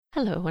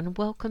Hello and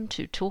welcome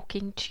to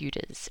Talking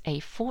Tudors, a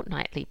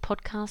fortnightly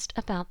podcast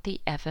about the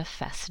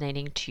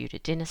ever-fascinating Tudor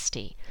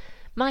dynasty.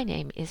 My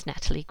name is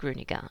Natalie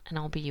Gruniger and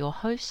I'll be your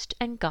host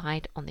and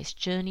guide on this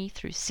journey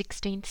through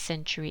 16th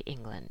century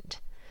England.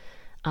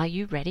 Are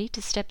you ready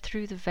to step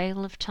through the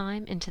veil of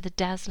time into the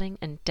dazzling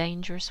and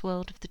dangerous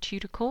world of the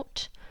Tudor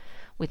court?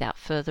 Without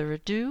further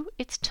ado,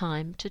 it's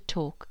time to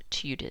talk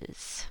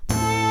Tudors.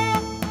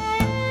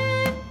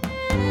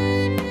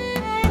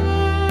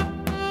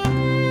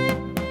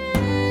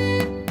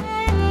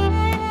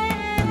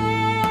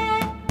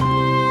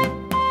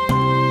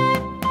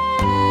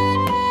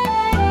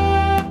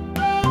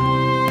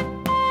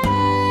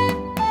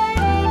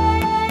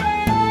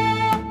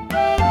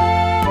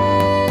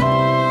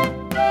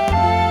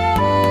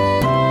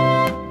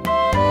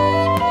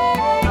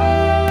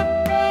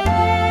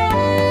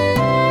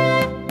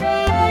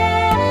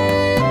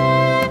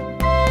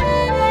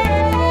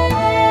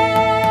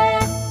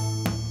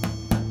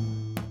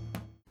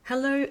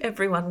 Hello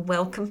everyone,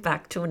 welcome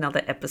back to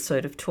another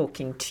episode of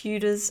Talking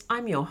Tudors.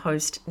 I'm your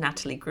host,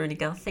 Natalie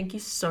Gruniger. Thank you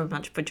so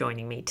much for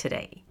joining me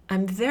today.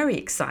 I'm very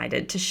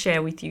excited to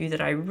share with you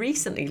that I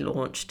recently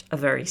launched a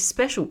very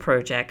special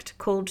project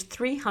called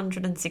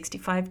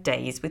 365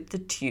 Days with the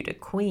Tudor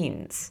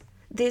Queens.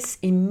 This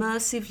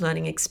immersive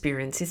learning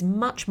experience is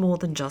much more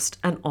than just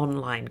an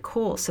online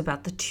course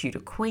about the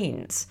Tudor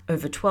Queens.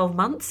 Over 12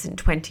 months in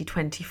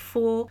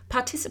 2024,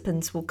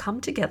 participants will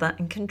come together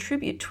and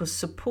contribute to a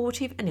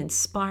supportive and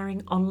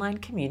inspiring online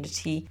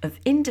community of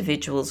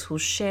individuals who will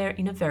share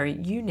in a very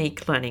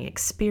unique learning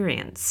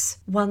experience,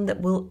 one that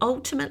will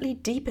ultimately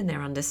deepen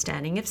their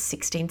understanding of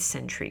 16th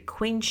century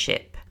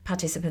queenship.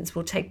 Participants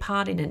will take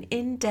part in an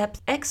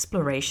in-depth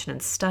exploration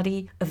and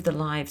study of the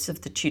lives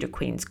of the Tudor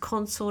Queen's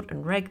consort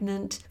and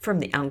regnant, from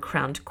the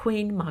uncrowned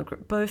Queen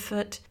Margaret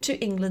Beaufort to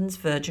England's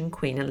Virgin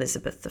Queen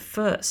Elizabeth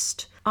I.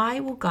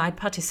 I will guide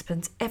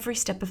participants every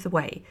step of the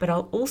way, but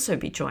I'll also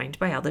be joined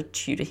by other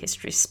Tudor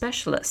history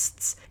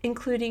specialists,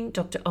 including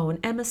Dr. Owen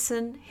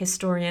Emerson,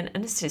 historian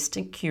and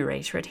assistant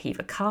curator at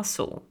Hever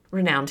Castle.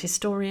 Renowned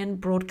historian,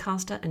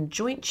 broadcaster and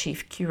joint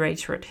chief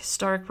curator at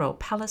Historic Royal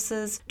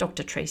Palaces,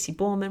 Dr. Tracy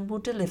Borman will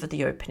deliver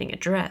the opening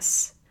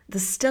address. The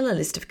stellar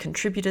list of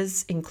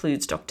contributors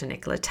includes Dr.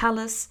 Nicola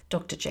Tallis,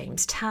 Dr.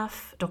 James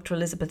Taff, Dr.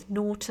 Elizabeth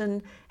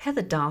Norton,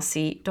 Heather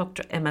Darcy,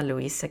 Dr. Emma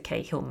Louisa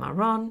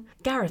Cahill-Maron,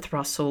 Gareth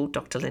Russell,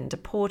 Dr. Linda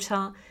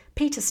Porter,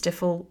 Peter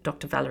Stiffel,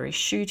 Dr. Valerie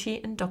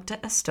Schutte and Dr.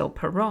 Estelle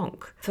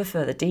Peronk. For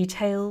further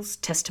details,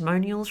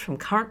 testimonials from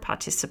current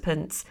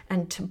participants,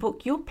 and to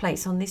book your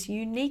place on this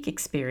unique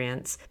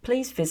experience,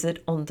 please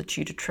visit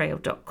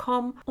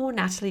onthetudortrail.com or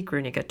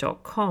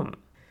nataliegruniger.com.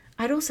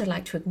 I'd also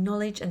like to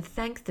acknowledge and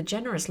thank the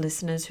generous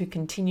listeners who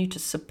continue to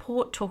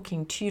support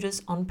Talking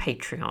Tudors on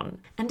Patreon,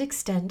 and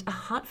extend a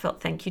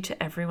heartfelt thank you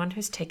to everyone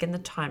who's taken the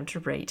time to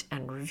rate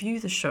and review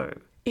the show.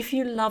 If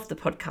you love the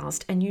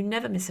podcast and you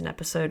never miss an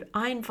episode,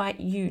 I invite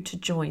you to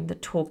join the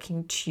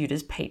Talking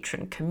Tudors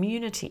patron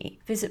community.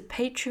 Visit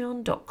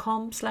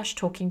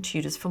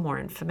patreon.com/talkingtudors for more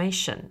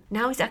information.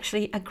 Now is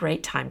actually a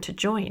great time to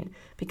join,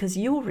 because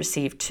you'll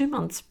receive 2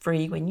 months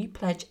free when you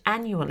pledge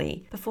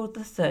annually before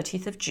the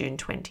 30th of June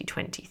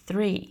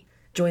 2023.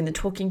 Join the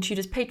Talking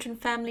Tudors patron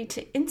family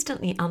to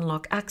instantly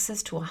unlock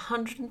access to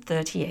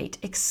 138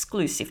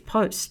 exclusive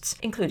posts,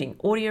 including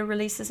audio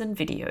releases and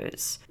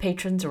videos.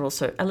 Patrons are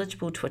also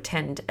eligible to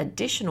attend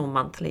additional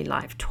monthly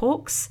live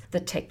talks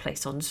that take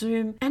place on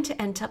Zoom and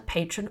to enter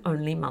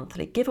patron-only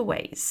monthly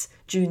giveaways.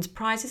 June's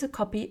prize is a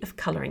copy of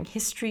Colouring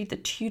History, The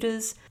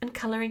Tudors, and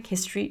Colouring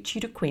History,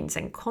 Tudor Queens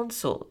and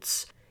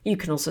Consorts. You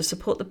can also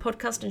support the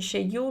podcast and share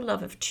your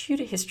love of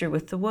Tudor history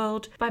with the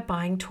world by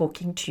buying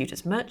Talking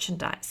Tudors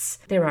merchandise.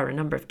 There are a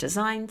number of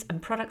designs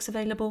and products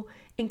available,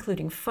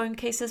 including phone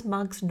cases,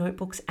 mugs,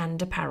 notebooks,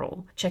 and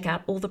apparel. Check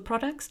out all the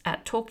products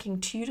at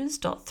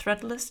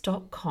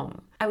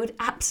talkingtudors.threadless.com. I would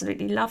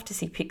absolutely love to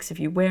see pics of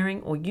you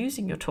wearing or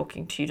using your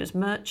Talking Tudors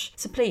merch,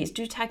 so please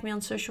do tag me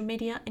on social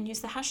media and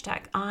use the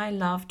hashtag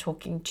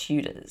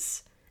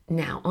 #ILoveTalkingTudors.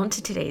 Now, on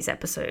to today's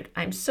episode.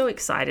 I'm so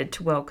excited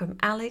to welcome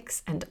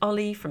Alex and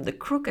Ollie from the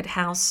Crooked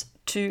House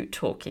to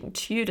Talking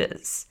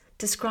Tudors.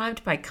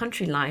 Described by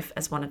Country Life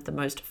as one of the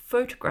most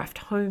photographed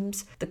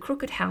homes, the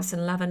Crooked House in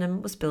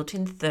Lavenham was built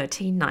in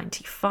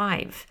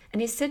 1395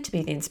 and is said to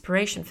be the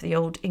inspiration for the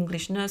old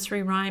English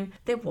nursery rhyme,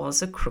 "There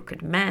was a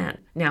crooked man."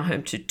 Now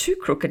home to 2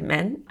 crooked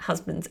men,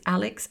 husbands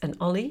Alex and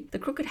Ollie, the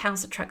Crooked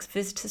House attracts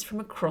visitors from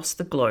across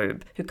the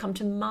globe who come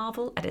to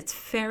marvel at its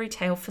fairy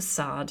tale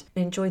facade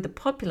and enjoy the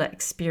popular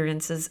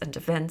experiences and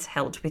events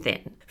held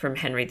within. From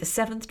Henry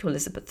VII to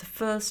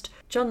Elizabeth I,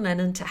 John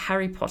Lennon to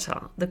Harry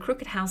Potter, the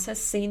Crooked House has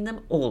seen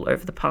them all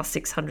over the past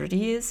 600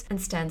 years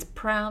and stands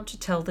proud to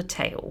tell the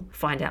tale.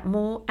 Find out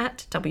more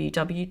at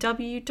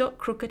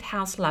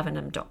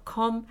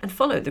www.crookedhouselavenham.com and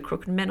follow the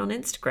Crooked Men on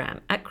Instagram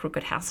at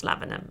Crooked House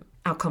Lavenham.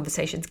 Our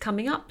conversation's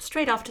coming up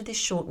straight after this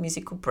short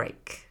musical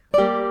break.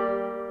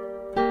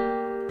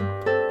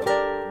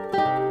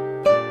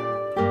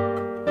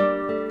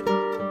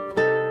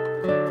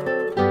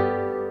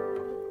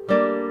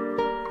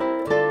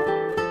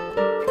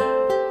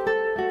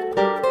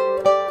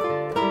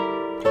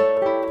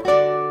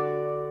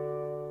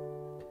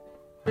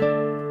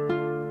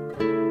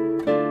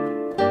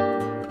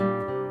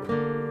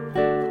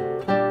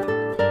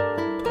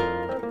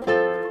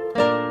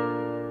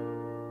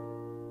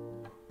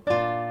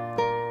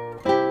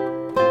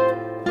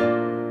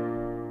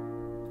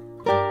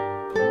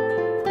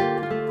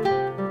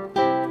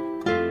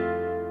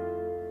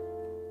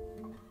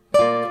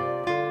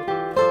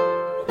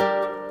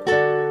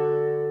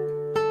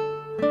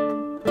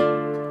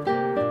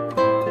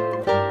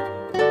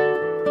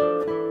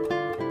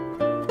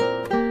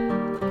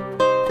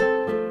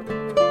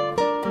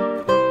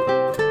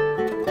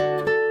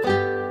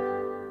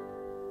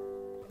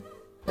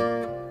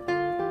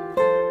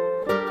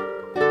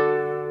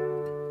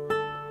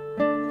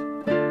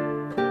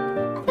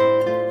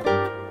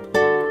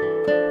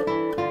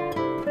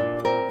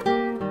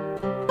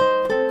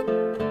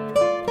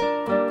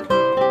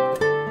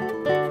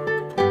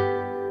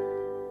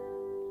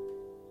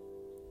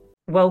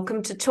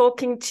 Welcome to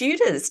Talking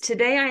Tudors.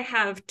 Today I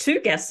have two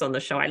guests on the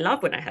show. I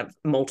love when I have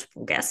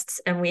multiple guests,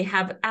 and we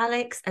have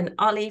Alex and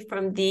Ollie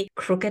from the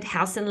Crooked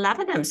House in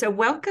Lavenham. So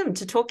welcome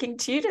to Talking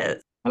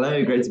Tudors.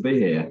 Hello, great to be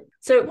here.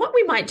 So what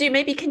we might do,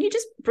 maybe can you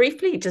just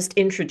briefly just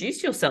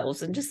introduce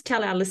yourselves and just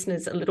tell our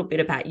listeners a little bit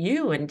about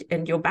you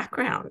and your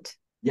background?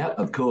 Yeah,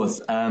 of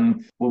course.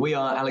 Well, we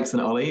are Alex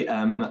and Ollie,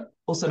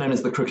 also known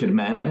as the Crooked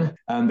Men,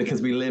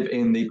 because we live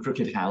in the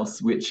Crooked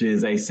House, which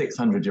is a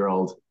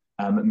 600-year-old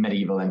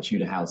medieval and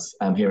Tudor house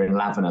here in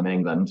Lavenham,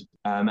 England.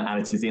 And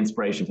it is the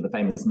inspiration for the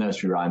famous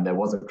nursery rhyme, "There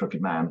was a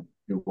crooked man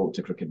who walked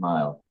a crooked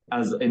mile."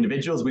 As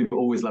individuals, we've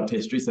always loved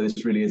history, so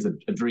this really is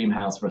a dream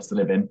house for us to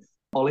live in.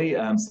 Ollie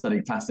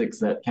studied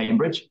classics at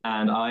Cambridge,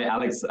 and I,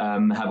 Alex,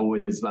 have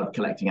always loved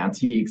collecting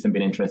antiques and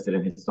been interested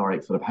in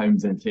historic sort of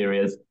homes and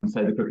interiors. And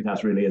so the Crooked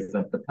House really is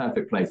the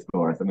perfect place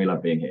for us, and we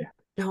love being here.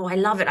 Oh, I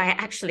love it. I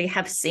actually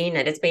have seen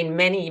it. It's been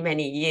many,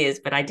 many years,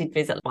 but I did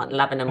visit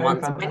Lavenham once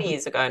Fantastic. many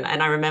years ago, and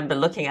I remember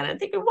looking at it and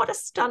thinking, what a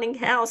stunning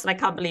house. And I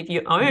can't believe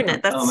you own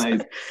it.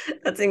 Amazing.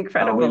 That's Oh,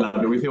 incredible. we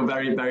love it. We feel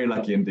very, very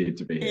lucky indeed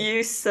to be here.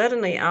 You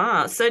certainly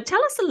are. So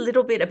tell us a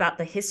little bit about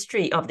the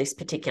history of this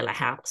particular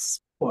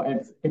house.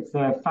 Well, it's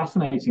a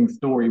fascinating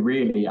story,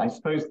 really. I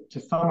suppose to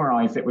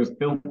summarize, it was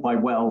built by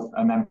wealth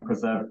and then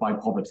preserved by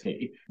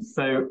poverty.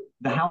 So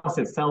the house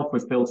itself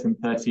was built in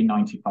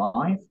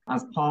 1395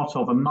 as part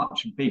of a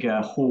much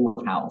bigger hall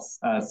house.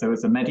 So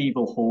it's a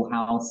medieval hall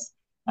house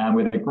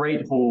with a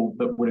great hall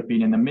that would have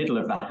been in the middle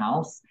of the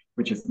house,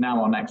 which is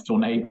now our next door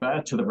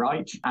neighbor to the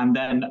right. And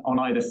then on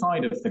either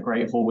side of the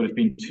great hall would have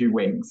been two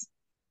wings.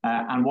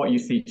 And what you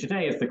see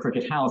today is the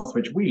Crooked House,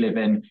 which we live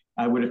in,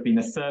 would have been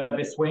the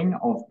service wing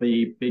of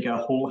the bigger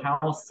hall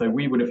house. So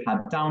we would have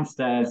had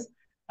downstairs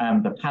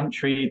the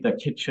pantry, the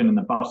kitchen, and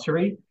the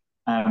buttery,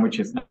 which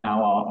is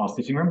now our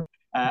sitting room.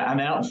 And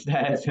then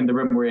upstairs in the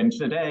room we're in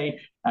today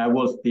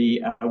was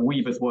the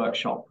weaver's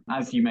workshop.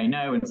 As you may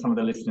know, and some of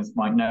the listeners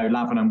might know,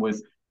 Lavenham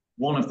was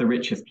one of the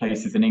richest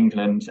places in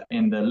England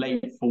in the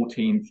late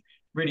 14th,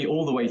 really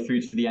all the way through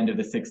to the end of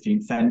the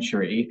 16th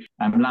century.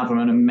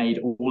 Lavenham made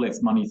all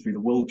its money through the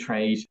wool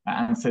trade.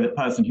 And so the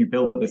person who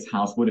built this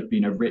house would have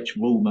been a rich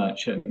wool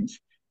merchant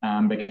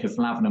because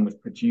Lavenham was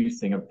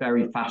producing a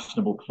very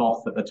fashionable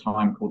cloth at the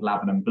time called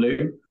Lavenham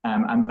blue.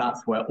 And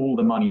that's where all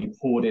the money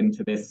poured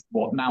into this,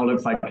 what now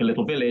looks like a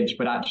little village,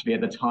 but actually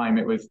at the time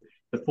it was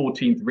the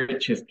 14th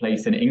richest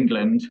place in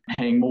England,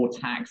 paying more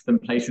tax than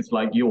places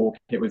like York.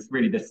 It was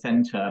really the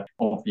centre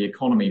of the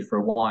economy for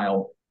a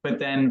while. But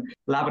then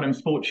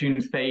Lavenham's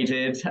fortunes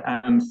faded.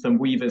 Some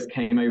weavers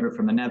came over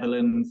from the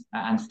Netherlands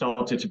and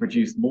started to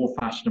produce more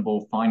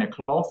fashionable, finer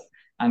cloth.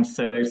 And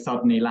so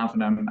suddenly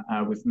Lavenham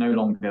was no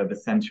longer the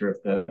center of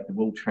the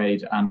wool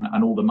trade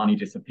and all the money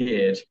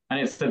disappeared.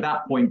 And it's at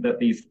that point that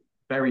these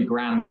very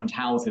grand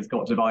houses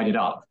got divided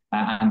up.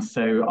 And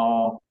so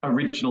our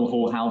original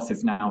hall house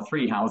is now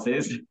three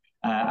houses.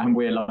 And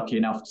we're lucky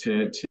enough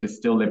to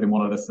still live in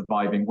one of the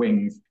surviving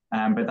wings.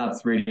 But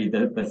that's really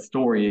the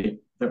story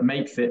that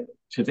makes it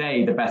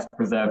today the best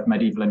preserved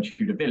medieval and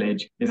Tudor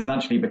village is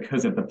actually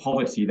because of the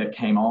poverty that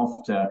came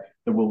after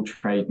the wool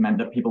trade meant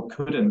that people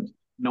couldn't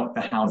knock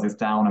the houses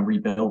down and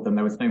rebuild them.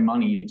 There was no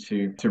money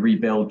to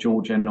rebuild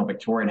Georgian or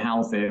Victorian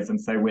houses. And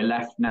so we're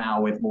left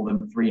now with more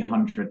than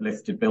 300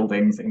 listed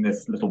buildings in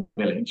this little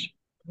village.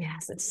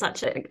 Yes, it's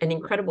such an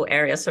incredible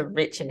area, so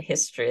rich in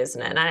history,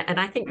 isn't it? And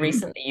I think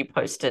recently you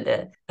posted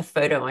a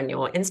photo on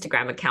your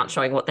Instagram account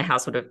showing what the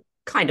house would have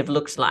kind of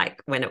looked like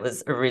when it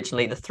was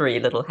originally the three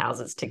little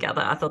houses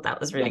together. I thought that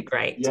was really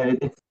great. Yeah,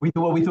 we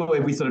thought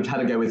if we sort of had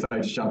a go with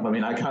Photoshop, I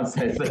mean, I can't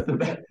say it's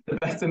the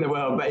best in the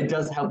world, but it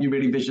does help you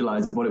really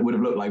visualize what it would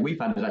have looked like. We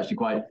found it actually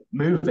quite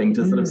moving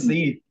to sort of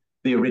see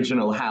the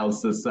original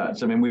house as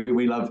such. I mean,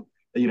 we love,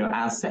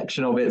 our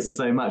section of it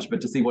so much,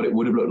 but to see what it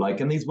would have looked like.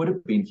 And these would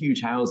have been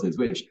huge houses,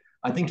 which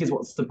I think is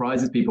what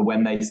surprises people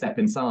when they step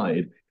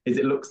inside. Is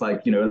it looks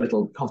like, a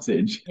little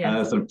cottage,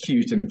 sort of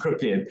cute and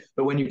crooked.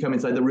 But when you come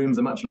inside, the rooms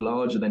are much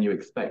larger than you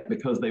expect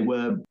because they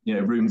were,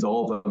 rooms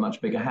of a much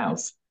bigger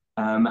house.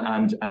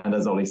 And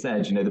as Ollie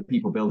said, the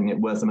people building it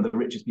were some of the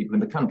richest people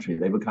in the country.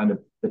 They were kind of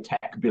the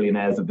tech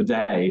billionaires of the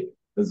day,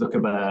 the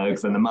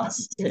Zuckerbergs and the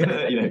Musks.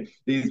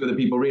 These were the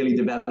people really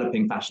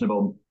developing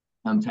fashionable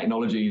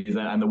technologies,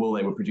 and the wool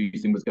they were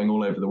producing was going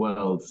all over the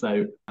world.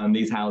 So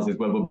these houses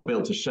were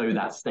built to show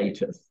that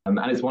status. And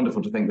it's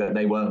wonderful to think that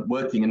they were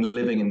working and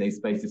living in these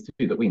spaces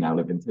too, that we now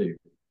live in too.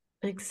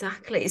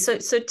 Exactly. So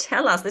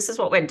tell us, this is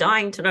what we're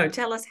dying to know.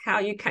 Tell us how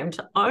you came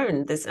to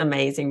own this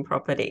amazing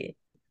property.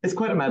 It's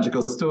quite a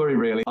magical story,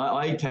 really.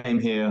 I came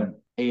here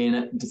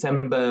in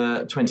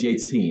December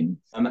 2018,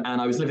 and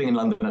I was living in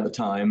London at the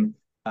time.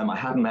 I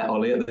hadn't met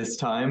Ollie at this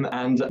time,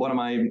 and one of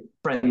my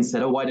friends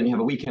said, "Oh, why don't you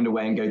have a weekend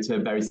away and go to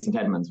Bury St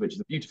Edmunds, which is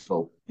a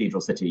beautiful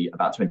cathedral city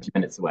about 20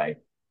 minutes away?"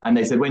 And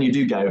they said, when you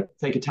do go,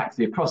 take a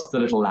taxi across the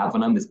little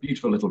Lavenham, this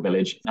beautiful little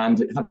village, and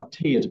have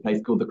tea at a place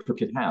called the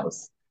Crooked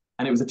House.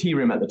 And it was a tea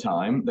room at the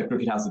time. The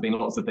Crooked House has been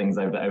lots of things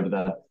over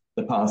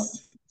the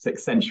past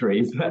 6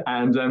 centuries.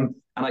 And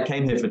I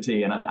came here for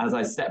tea, and as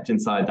I stepped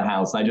inside the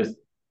house, I just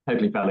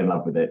totally fell in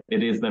love with it.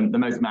 It is the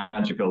most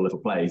magical little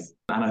place.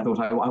 And I thought,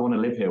 I want to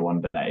live here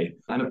one day.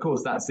 And of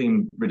course, that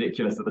seemed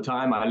ridiculous at the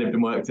time. I lived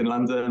and worked in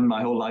London.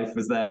 My whole life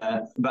was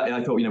there. But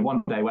I thought,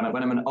 one day when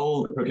I'm an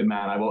old crooked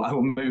man, I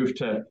will move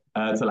to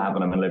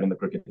Lavenham and live in the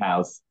Crooked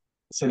House.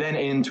 So then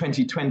in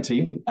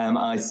 2020,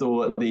 I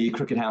saw the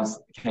Crooked House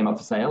came up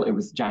for sale. It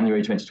was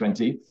January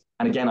 2020.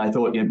 And again, I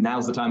thought,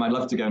 now's the time. I'd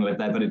love to go and live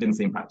there, but it didn't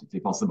seem practically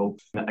possible.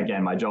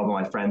 Again, my job and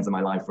my friends and my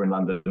life were in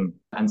London.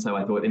 And so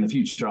I thought in the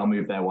future, I'll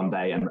move there one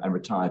day and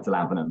retire to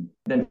Lavenham.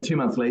 Then 2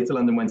 months later,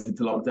 London went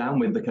into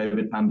lockdown with the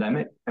COVID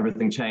pandemic.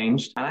 Everything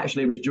changed. And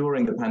actually, it was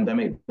during the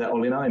pandemic that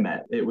Ollie and I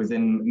met. It was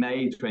in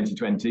May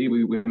 2020.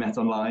 We met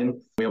online.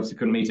 We obviously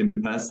couldn't meet in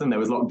person. There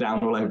was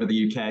lockdown all over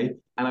the UK.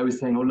 And I was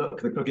saying, oh, look,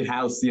 the Crooked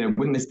House,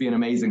 wouldn't this be an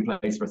amazing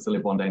place for us to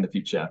live one day in the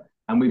future?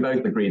 And we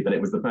both agreed that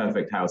it was the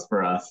perfect house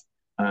for us.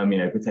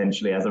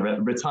 Potentially as a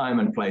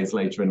retirement place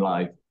later in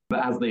life.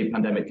 But as the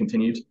pandemic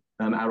continued,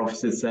 our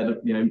offices said,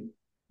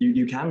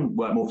 you can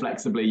work more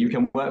flexibly, you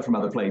can work from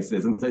other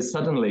places. And so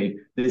suddenly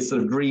this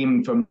sort of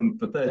dream for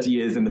 30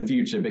 years in the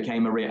future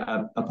became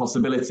a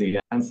possibility.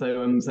 And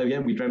so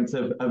we dreamt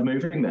of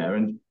moving there.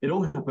 And it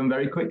all happened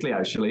very quickly,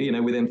 actually.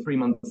 Within 3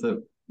 months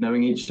of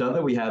knowing each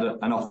other, we had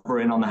an offer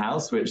in on the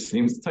house, which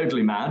seems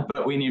totally mad,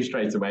 but we knew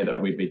straight away that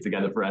we'd be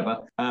together forever.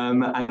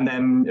 And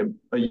then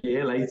a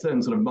year later,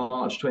 in sort of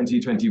March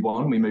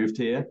 2021, we moved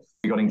here.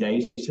 We got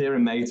engaged here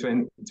in May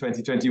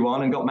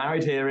 2021 and got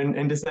married here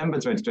in December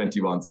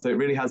 2021. So it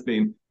really has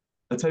been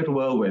a total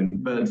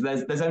whirlwind, but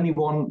there's only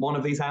one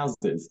of these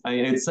houses.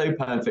 It's so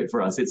perfect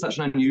for us. It's such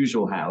an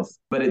unusual house,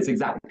 but it's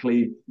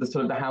exactly the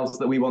sort of the house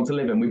that we want to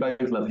live in. We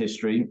both love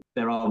history.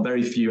 There are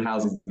very few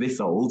houses this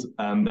old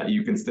that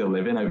you can still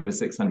live in, over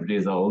 600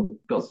 years old.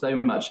 Got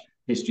so much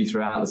history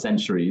throughout the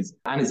centuries.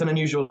 And it's an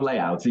unusual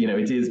layout.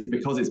 It is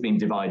because it's been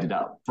divided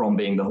up from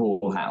being the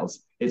whole house.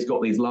 It's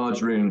got these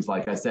large rooms,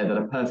 like I said, that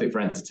are perfect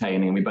for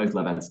entertaining, and we both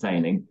love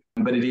entertaining.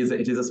 But it is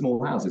a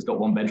small house. It's got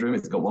one bedroom,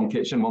 it's got one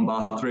kitchen, one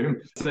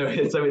bathroom. So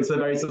it's a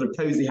very sort of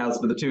cozy house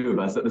for the two of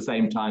us, at the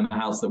same time, a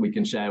house that we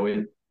can share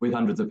with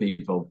hundreds of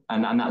people.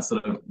 And that's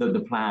sort of the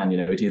plan.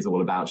 It is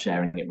all about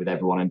sharing it with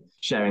everyone and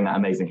sharing that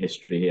amazing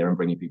history here and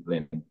bringing people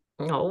in.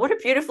 Oh, what a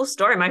beautiful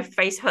story. My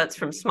face hurts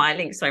from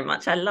smiling so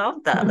much. I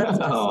love that.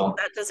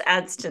 That just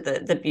adds to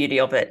the beauty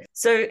of it.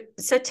 So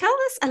tell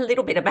us a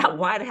little bit about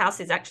why the house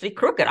is actually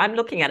crooked. I'm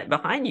looking at it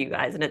behind you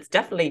guys, and it's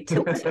definitely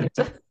tilted.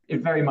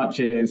 It very much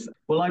is.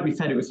 Well, like we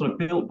said, it was sort of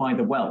built by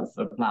the wealth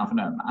of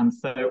Lavenham. And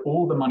so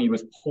all the money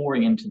was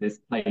pouring into this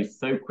place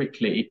so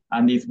quickly.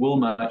 And these wool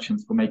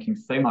merchants were making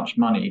so much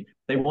money.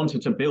 They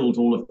wanted to build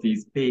all of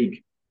these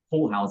big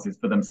hall houses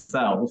for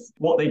themselves.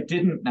 What they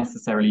didn't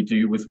necessarily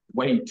do was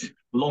wait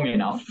long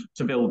enough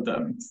to build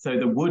them. So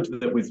the wood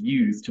that was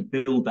used to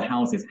build the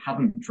houses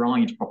hadn't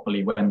dried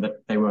properly when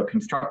they were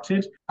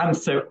constructed. And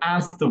so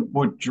as the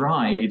wood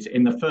dried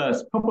in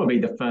probably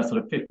the first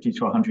sort of 50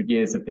 to 100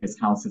 years of this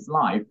house's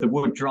life, the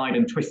wood dried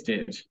and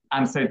twisted.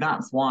 And so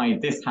that's why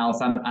this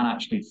house and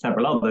actually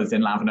several others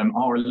in Lavenham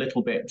are a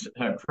little bit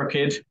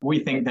crooked. We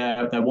think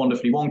they're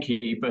wonderfully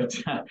wonky, but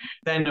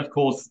then of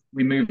course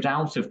we moved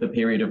out of the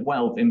period of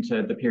wealth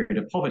into the period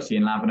of poverty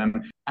in Lavenham.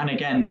 And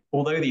again,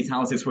 although these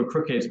houses were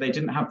crooked, they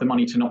didn't have the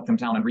money to knock them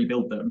down and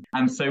rebuild them.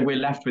 And so we're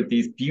left with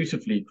these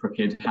beautifully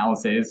crooked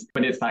houses,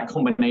 but it's that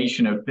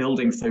combination of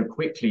building so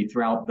quickly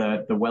throughout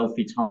the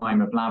wealthy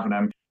time of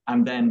Lavenham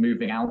and then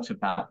moving out of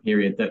that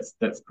period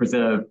that's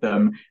preserved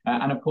them.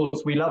 And of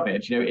course, we love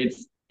it.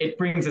 It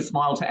brings a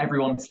smile to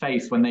everyone's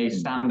face when they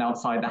stand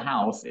outside the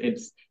house.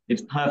 It's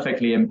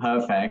perfectly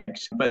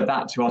imperfect, but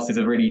that to us is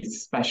a really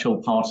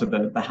special part of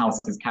the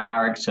house's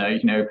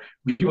character.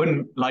 We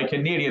wouldn't like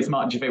it nearly as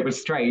much if it was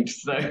straight.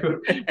 So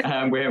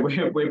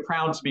we're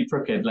proud to be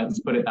crooked. Let's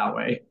put it that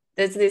way.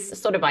 There's this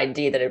sort of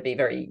idea that it'd be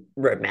very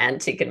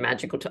romantic and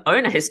magical to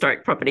own a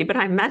historic property, but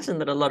I imagine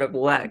that a lot of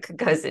work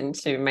goes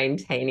into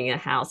maintaining a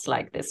house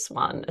like this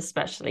one,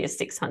 especially a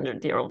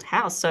 600-year-old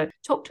house. So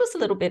talk to us a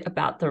little bit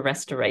about the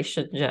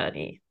restoration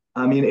journey.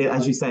 I mean,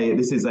 as you say,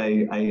 this is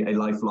a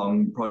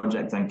lifelong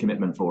project and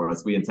commitment for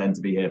us. We intend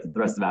to be here for the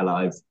rest of our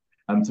lives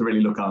to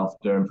really look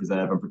after and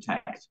preserve and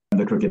protect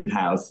the Crooked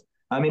House.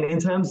 I mean, in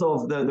terms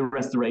of the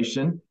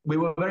restoration, we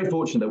were very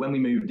fortunate that when we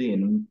moved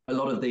in, a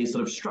lot of the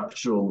sort of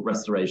structural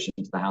restoration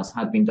to the house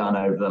had been done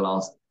over the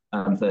last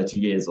 30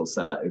 years or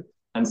so.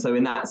 And so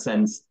in that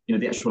sense,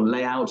 the actual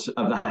layout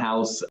of the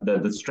house,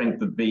 the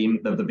strength of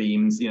the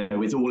beams,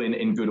 it's all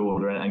in good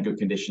order and good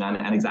condition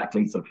and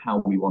exactly sort of how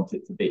we want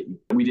it to be.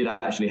 We did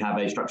actually have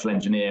a structural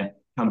engineer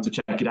come to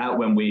check it out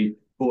when we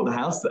bought the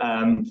house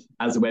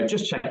as a way of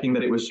just checking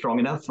that it was strong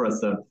enough for us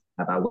to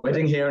have our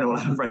wedding here and all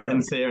our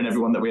friends here and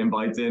everyone that we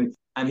invite in.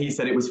 And he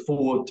said it was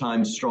 4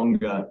 times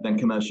stronger than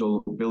commercial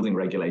building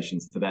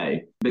regulations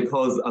today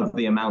because of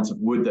the amount of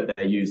wood that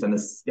they use and the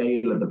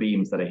scale of the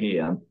beams that are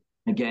here.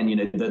 Again,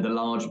 the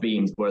large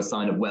beams were a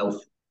sign of wealth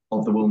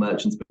of the wool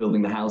merchants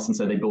building the house. And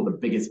so they built the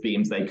biggest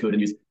beams they could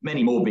and used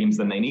many more beams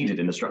than they needed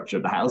in the structure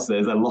of the house.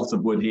 There's a lot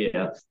of wood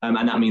here, and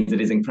that means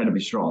it is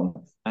incredibly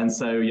strong. And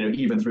so,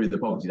 even through the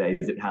poverty days,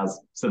 it has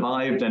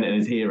survived and it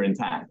is here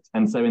intact.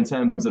 And so in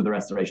terms of the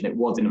restoration, it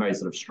was in a very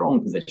sort of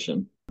strong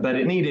position. But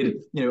it needed,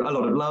 a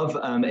lot of love.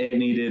 It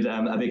needed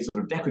a big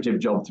sort of decorative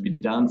job to be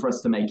done for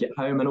us to make it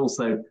home, and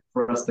also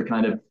for us to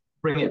kind of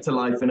bring it to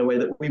life in a way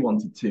that we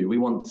wanted to. We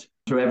want,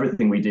 through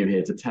everything we do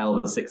here, to tell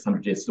the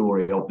 600-year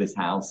story of this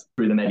house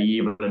through the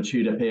medieval and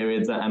Tudor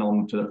periods and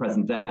on to the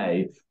present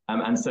day.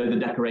 And so the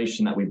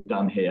decoration that we've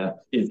done here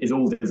is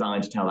all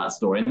designed to tell that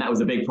story. And that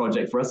was a big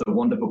project for us, a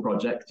wonderful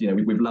project.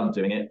 We've loved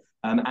doing it.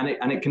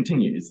 And it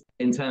continues.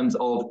 In terms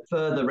of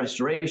further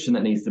restoration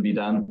that needs to be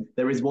done,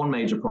 there is one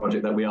major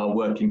project that we are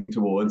working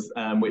towards,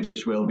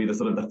 which will be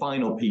the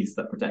final piece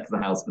that protects the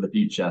house for the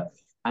future.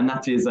 And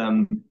that is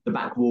the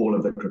back wall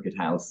of the Crooked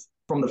House.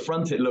 From the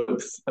front, it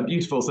looks a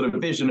beautiful sort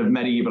of vision of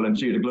medieval and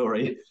Tudor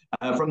glory.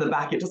 From the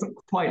back, it doesn't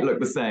quite look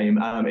the same.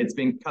 It's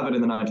been covered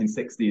in the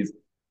 1960s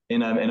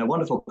in a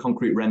wonderful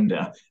concrete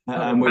render,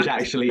 which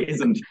actually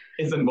isn't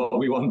what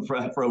we want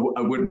for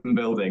a wooden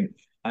building,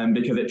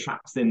 because it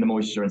traps in the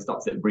moisture and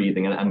stops it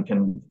breathing and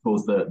can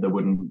cause the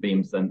wooden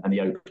beams and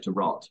the oak to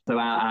rot. So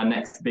our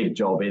next big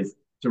job is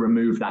to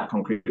remove that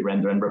concrete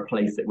render and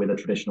replace it with a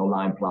traditional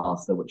lime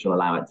plaster, which will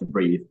allow it to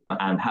breathe.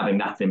 And having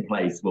that in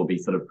place will be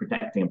sort of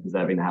protecting and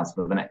preserving the house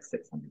for the next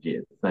 600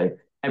 years. So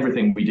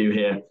everything we do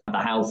here at the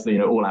house,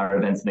 all our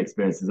events and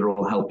experiences are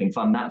all helping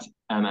fund that.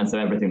 And so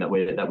everything that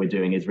we're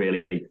doing is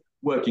really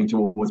working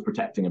towards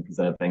protecting and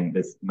preserving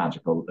this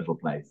magical little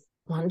place.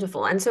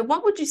 Wonderful. And so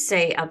what would you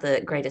say are the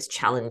greatest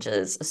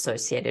challenges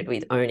associated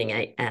with owning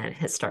an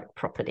historic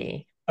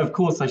property? Of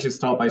course, I should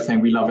start by saying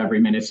we love every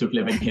minute of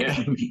living here,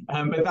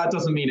 but that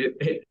doesn't mean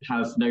it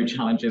has no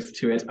challenges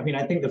to it. I mean,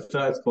 I think the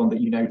first one that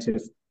you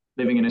notice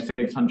living in a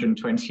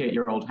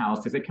 628-year-old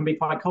house is it can be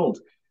quite cold.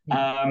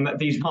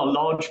 These are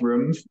large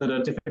rooms that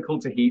are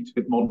difficult to heat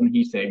with modern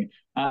heating.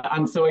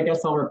 And so I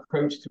guess our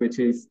approach to it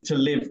is to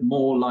live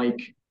more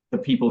like the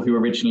people who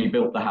originally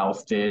built the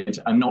house did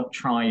and not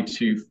try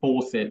to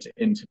force it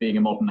into being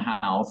a modern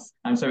house.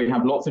 And so we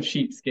have lots of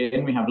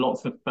sheepskin, we have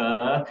lots of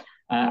fur,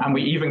 and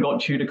we even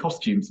got Tudor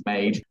costumes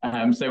made.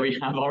 So we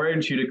have our own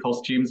Tudor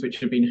costumes,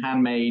 which have been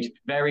handmade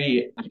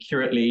very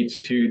accurately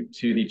to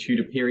the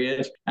Tudor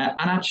period. And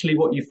actually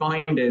what you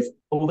find is,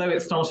 although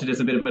it started as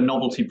a bit of a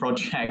novelty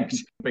project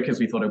because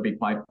we thought it would be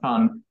quite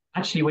fun,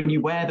 actually when you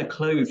wear the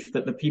clothes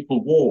that the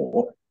people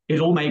wore, it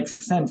all makes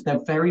sense.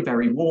 They're very,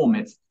 very warm.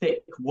 It's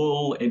thick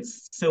wool,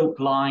 it's silk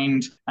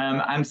lined.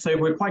 And so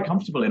we're quite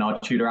comfortable in our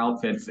Tudor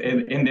outfits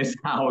in this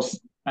house.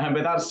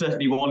 But that's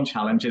certainly one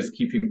challenge, is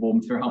keeping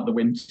warm throughout the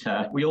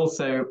winter. We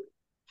also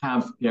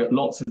have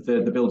lots of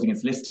the building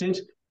is listed,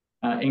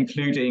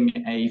 including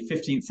a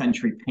 15th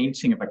century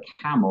painting of a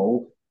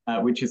camel,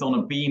 which is on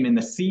a beam in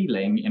the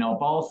ceiling in our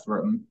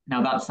bathroom.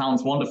 Now that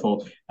sounds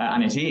wonderful,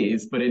 and it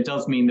is, but it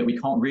does mean that we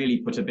can't really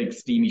put a big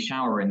steamy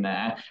shower in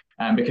there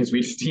because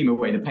we'd steam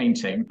away the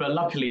painting. But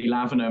luckily,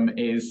 Lavenham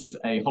is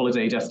a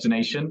holiday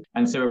destination,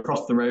 and so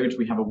across the road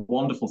we have a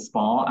wonderful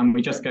spa, and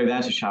we just go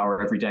there to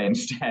shower every day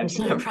instead.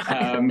 So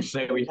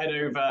we head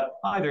over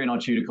either in our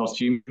Tudor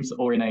costumes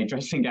or in a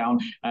dressing gown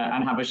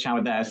and have a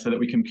shower there so that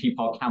we can keep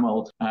our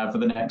camel for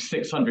the next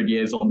 600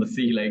 years on the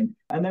ceiling.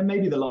 And then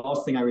maybe the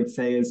last thing I would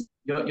say is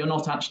you're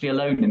not actually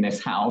alone in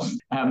this house.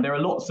 There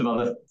are lots of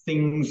other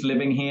things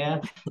living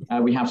here.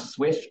 We have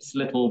swifts,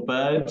 little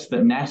birds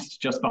that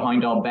nest just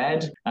behind our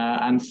bed.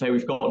 And so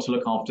we've got to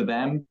look after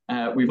them.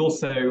 We've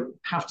also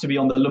have to be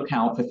on the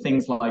lookout for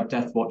things like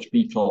Death Watch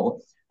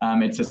beetle.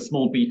 It's a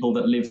small beetle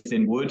that lives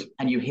in wood,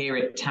 and you hear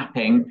it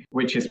tapping,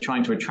 which is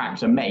trying to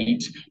attract a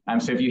mate.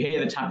 So if you hear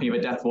the tapping of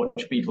a Death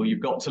Watch beetle, you've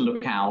got to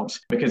look out,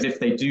 because if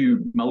they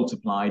do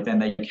multiply, then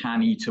they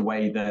can eat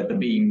away the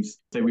beams.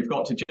 So we've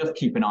got to just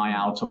keep an eye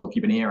out, or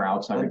keep an ear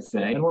out, I would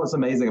say. And what's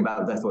amazing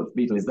about Death Watch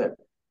beetle is that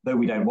though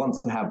we don't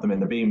want to have them in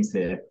the beams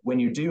here, when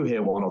you do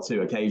hear one or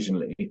two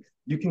occasionally,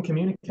 you can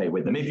communicate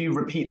with them. If you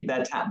repeat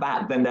their tap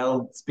back, then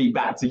they'll speak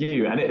back to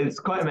you. And it's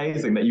quite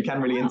amazing that you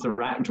can really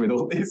interact with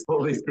all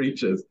these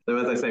creatures. So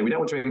as I say, we don't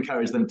want to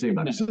encourage them too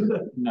much.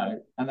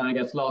 No. And then I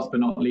guess last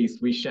but not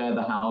least, we share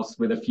the house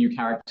with a few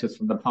characters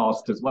from the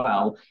past as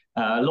well.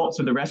 Lots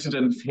of the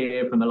residents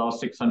here from the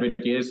last 600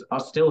 years are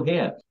still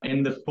here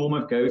in the form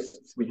of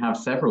ghosts. We have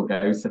several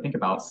ghosts, I think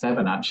about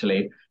 7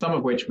 actually, some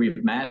of which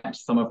we've met,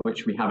 some of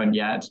which we haven't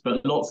yet,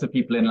 but lots of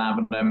people in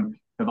Lavenham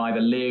have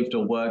either lived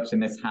or worked in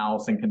this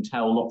house and can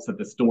tell lots of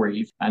the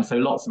stories. And so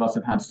lots of us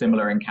have had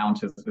similar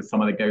encounters with some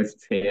of the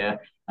ghosts here.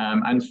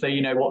 And so,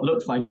 what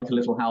looks like a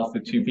little house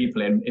with 2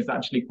 people in is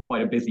actually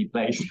quite a busy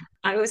place.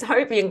 I was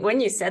hoping, when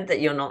you said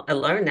that you're not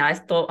alone now, I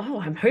thought,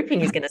 I'm hoping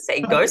he's going to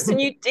say ghosts,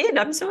 and you did.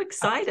 I'm so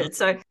excited.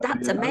 So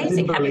that's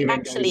amazing. Have you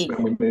actually,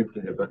 when we moved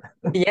here, but...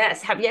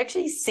 Yes, have you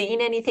actually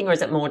seen anything, or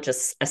is it more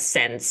just a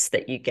sense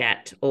that you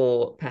get,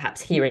 or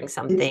perhaps hearing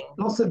something? It's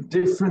lots of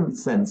different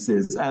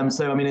senses.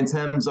 So, I mean, in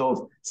terms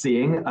of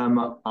seeing,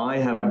 I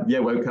have,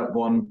 woke up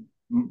one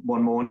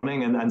one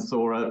morning and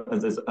saw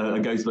a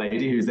ghost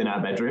lady who's in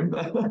our bedroom,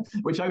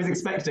 which I was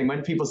expecting.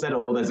 When people said,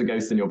 "Oh, there's a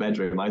ghost in your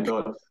bedroom," I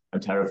thought, I'm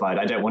terrified.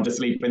 I don't want to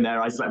sleep in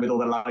there. I slept with all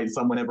the lights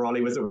on whenever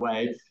Ollie was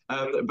away.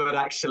 But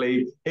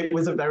actually, it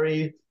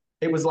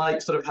was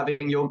like sort of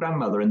having your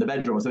grandmother in the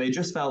bedroom. So it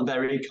just felt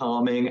very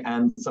calming,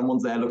 and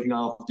someone's there looking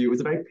after you. It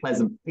was a very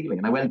pleasant feeling.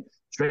 And I went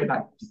straight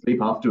back to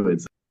sleep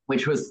afterwards,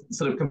 which was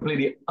sort of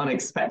completely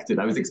unexpected.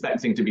 I was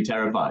expecting to be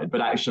terrified,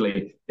 but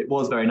actually it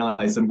was very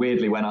nice. And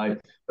weirdly, when I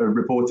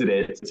reported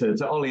it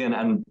to Ollie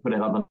and put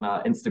it up on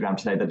our Instagram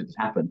to say that it had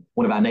happened,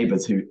 one of our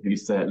neighbours who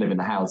used to live in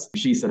the house,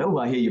 she said, "Oh,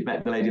 I hear you've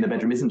met the lady in the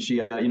bedroom. Isn't she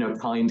a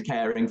kind,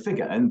 caring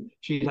figure?" And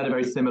she'd had a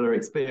very similar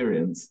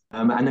experience.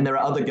 And then there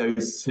are other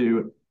ghosts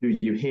who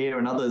you hear,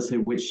 and others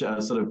which are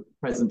sort of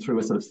present through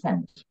a sort of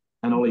scent.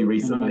 And Ollie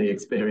recently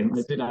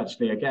experienced. I did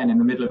actually, again, in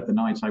the middle of the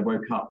night, I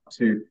woke up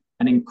to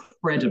an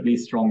incredibly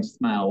strong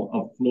smell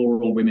of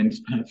floral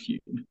women's perfume.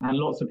 And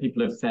lots of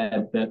people have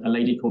said that a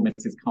lady called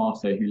Mrs.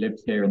 Carter, who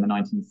lived here in the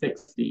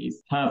 1960s,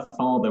 her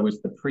father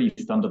was the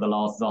priest under the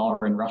last Tsar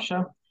in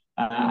Russia.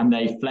 And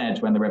they fled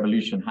when the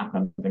revolution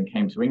happened and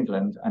came to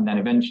England. And then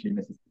eventually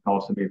Mrs.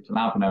 Carter moved to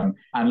Lavenham.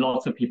 And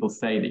lots of people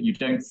say that you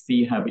don't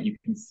see her, but you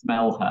can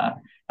smell her,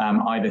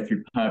 either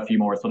through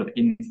perfume or a sort of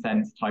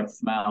incense type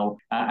smell.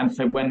 And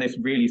so when this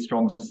really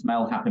strong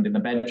smell happened in the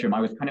bedroom,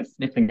 I was kind of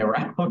sniffing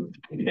around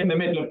in the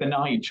middle of the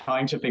night,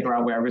 trying to figure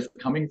out where it was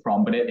coming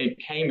from. But it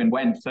came and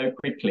went so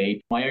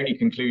quickly. My only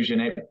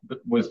conclusion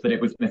was that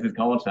it was Mrs.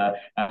 Carter.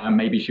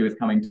 Maybe she was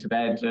coming to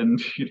bed and,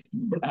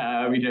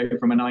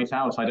 from a night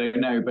out. I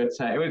don't know. But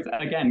it was,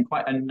 again,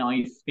 quite a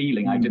nice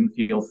feeling. I didn't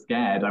feel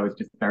scared. I was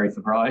just very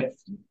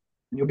surprised.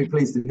 You'll be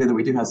pleased to hear that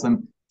we do have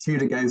some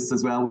Tudor ghosts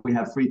as well. We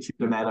have 3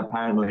 Tudor men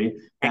apparently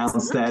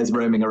downstairs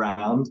roaming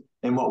around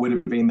in what would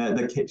have been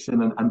the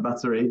kitchen and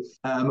buttery.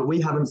 We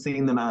haven't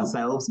seen them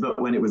ourselves, but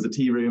when it was a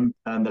tea room,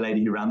 the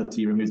lady who ran the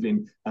tea room, who's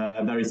been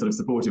very sort of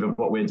supportive of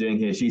what we're doing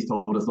here, she's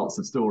told us lots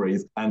of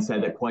stories and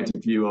said that quite a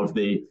few of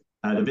the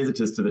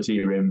visitors to the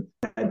tea room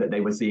said that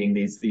they were seeing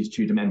these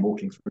Tudor men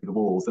walking through the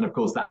walls. And of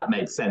course, that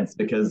makes sense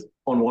because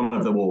on one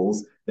of the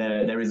walls,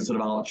 there is a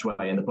sort of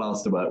archway in the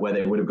plasterwork where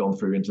they would have gone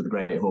through into the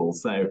Great Hall.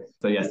 So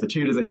yes, the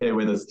Tudors are here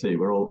with us too.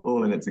 We're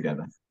all in it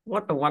together.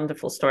 What a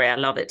wonderful story. I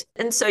love it.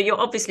 And so you're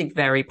obviously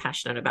very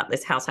passionate about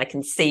this house. I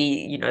can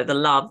see, the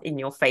love in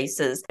your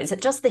faces. Is it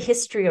just the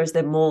history, or is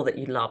there more that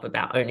you love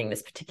about owning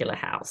this particular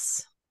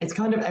house? It's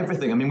kind of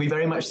everything. I mean, we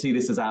very much see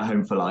this as our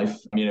home for life.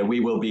 We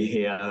will be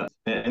here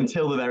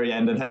until the very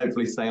end and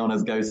hopefully stay on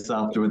as ghosts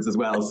afterwards as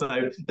well.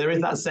 So there is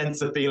that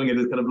sense of feeling it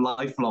as kind of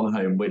lifelong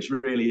home, which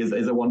really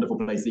is a wonderful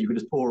place that you can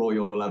just pour all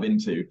your love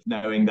into,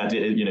 knowing that,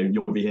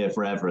 you'll be here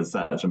forever as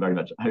such, and very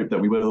much hope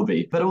that we will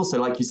be. But also,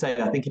 like you say,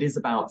 I think it is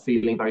about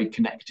feeling very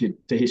connected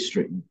to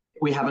history.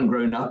 We haven't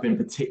grown up in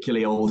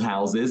particularly old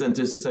houses, and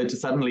to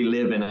suddenly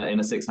live in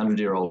a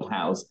 600-year-old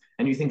house,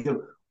 and you think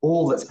of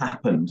all that's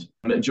happened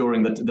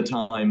during the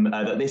time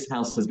that this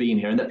house has been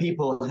here, and that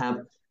people have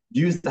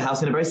used the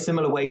house in a very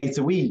similar way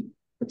to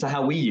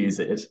how we use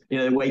it.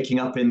 Waking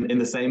up in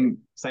the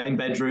same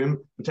bedroom,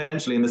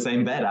 potentially in the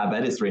same bed. Our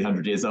bed is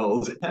 300 years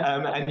old,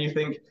 and you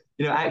think,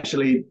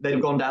 actually they'd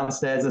have gone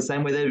downstairs the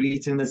same way, they'd have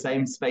eaten in the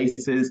same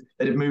spaces,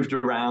 they'd have moved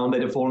around,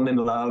 they'd have fallen in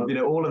love.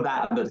 All of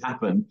that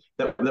happened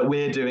that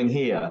we're doing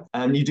here,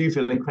 and you do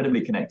feel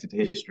incredibly connected to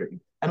history.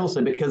 And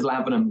also because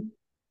Lavenham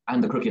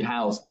and the Crooked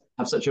House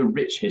have such a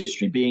rich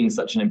history, being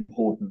such an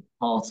important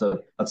part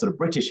of sort of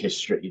British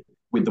history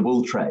with the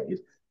wool trade.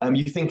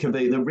 You think of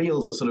the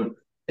real sort of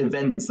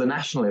events, the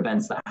national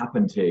events that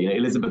happened here.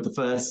 Elizabeth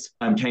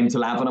I came to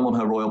Lavenham on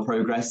her royal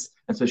progress,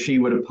 and so she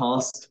would have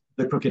passed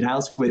the Crooked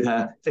House with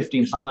her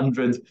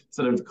 1,500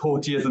 sort of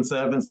courtiers and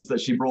servants that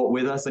she brought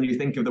with us. And you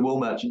think of the wool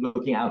merchant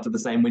looking out of the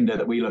same window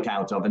that we look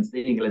out of and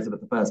seeing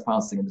Elizabeth I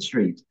passing in the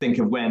street. Think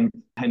of when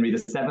Henry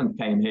VII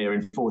came here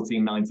in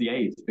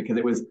 1498, because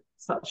it was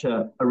such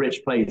a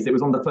rich place. It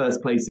was one of the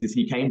first places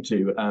he came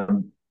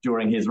to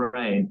during his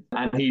reign,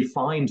 and he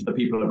fined the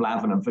people of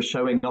Lavenham for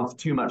showing off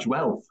too much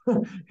wealth.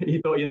 He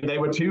thought they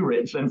were too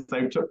rich, and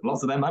so took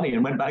lots of their money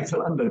and went back to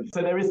London.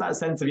 So there is that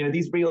sense of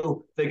these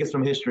real figures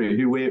from history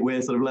who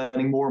we're sort of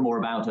learning more and more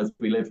about as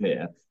we live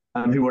here,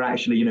 who were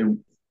actually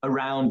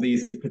around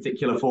these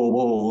particular 4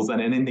 walls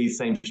and in these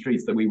same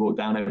streets that we walk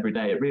down every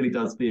day. It really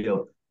does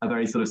feel a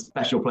very sort of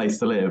special place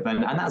to live,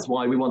 and that's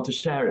why we want to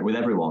share it with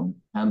everyone.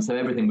 So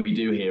everything we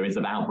do here is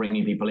about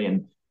bringing people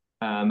in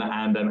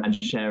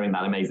and sharing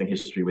that amazing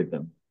history with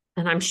them.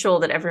 And I'm sure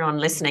that everyone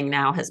listening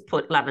now has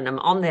put Lavenham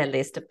on their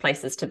list of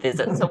places to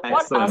visit. So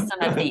what are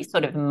some of the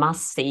sort of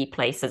must-see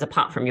places,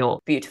 apart from your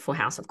beautiful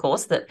house, of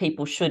course, that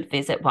people should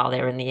visit while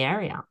they're in the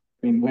area?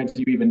 I mean, where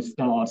do you even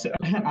start?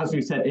 As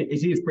you said, it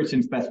is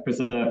Britain's best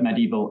preserved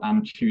medieval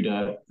and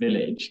Tudor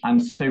village.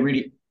 And so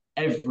really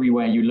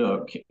everywhere you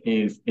look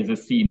is a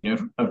scene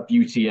of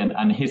beauty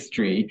and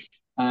history.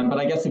 But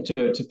I guess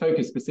to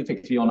focus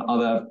specifically on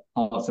other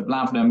parts of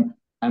Lavenham,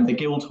 And the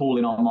Guildhall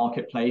in our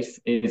marketplace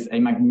is a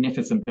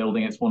magnificent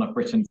building. It's one of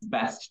Britain's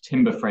best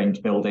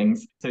timber-framed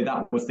buildings. So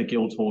that was the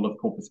Guildhall of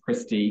Corpus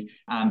Christi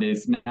and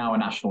is now a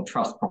National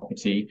Trust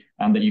property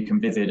that you can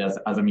visit as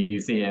a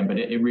museum. But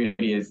it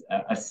really is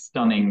a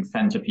stunning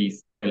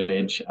centerpiece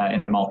village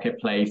in the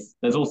marketplace.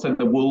 There's also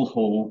the Wool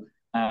Hall,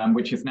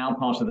 which is now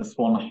part of the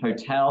Swan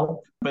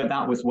Hotel. But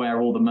that was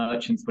where all the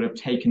merchants would have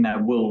taken their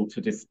wool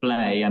to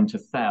display and to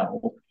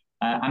sell.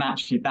 And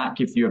actually, that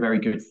gives you a very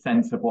good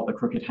sense of what the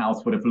Crooked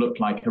House would have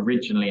looked like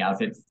originally as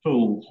its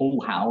full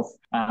hall house,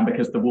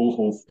 because the Wool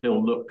Hall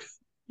still looks,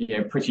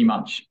 pretty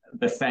much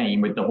the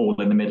same with the hall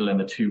in the middle and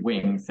the two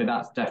wings. So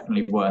that's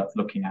definitely worth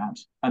looking at.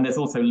 And there's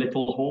also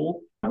Little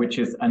Hall, which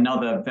is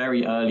another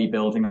very early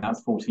building.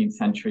 That's 14th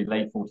century,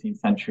 late 14th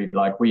century,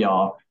 like we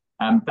are.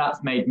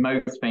 That's made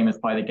most famous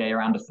by the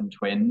Geyer-Anderson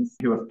twins,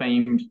 who are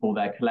famed for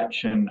their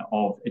collection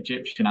of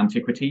Egyptian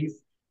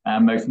antiquities.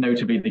 Most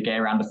notably the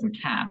Geyer-Anderson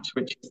cat,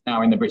 which is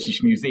now in the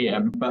British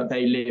Museum. But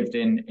they lived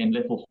in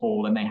Little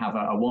Hall, and they have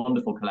a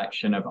wonderful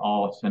collection of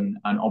art and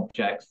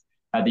objects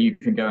that you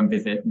can go and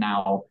visit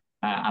now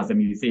as a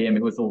museum.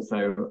 It was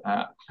also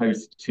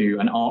host to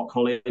an art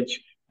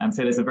college.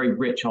 So there's a very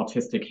rich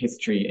artistic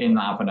history in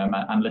Lavenham,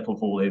 and Little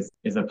Hall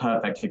is a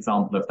perfect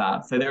example of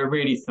that. So there are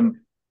really some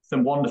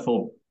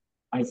wonderful,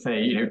 I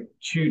say,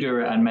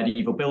 Tudor and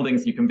medieval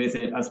buildings you can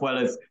visit, as well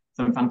as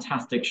some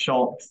fantastic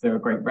shops. There are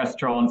great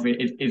restaurants.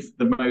 It is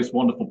the most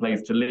wonderful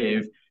place to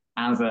live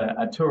as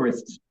a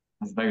tourist,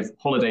 I suppose,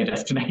 holiday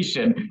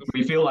destination.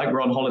 We feel like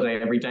we're on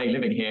holiday every day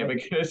living here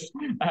because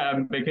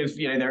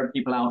there are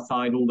people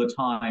outside all the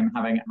time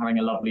having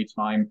a lovely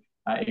time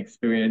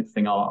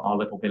experiencing our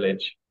little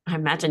village. I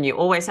imagine you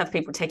always have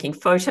people taking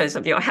photos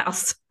of your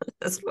house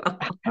as well.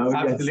 Oh,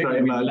 absolutely,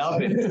 yes, we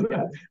love it.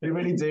 Yeah, we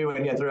really do.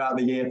 And throughout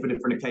the year for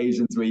different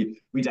occasions, we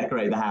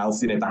decorate the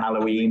house. For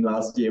Halloween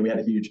last year, we had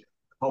a huge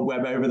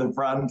cobweb over the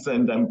front,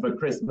 and for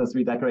Christmas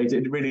we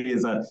decorated. It really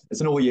is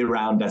it's an all year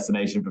round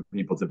destination for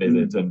people to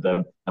visit,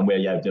 and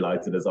we're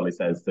delighted, as Ollie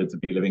says, to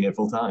be living here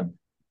full time.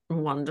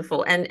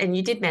 Wonderful. And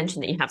you did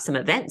mention that you have some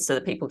events so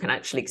that people can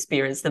actually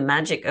experience the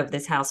magic of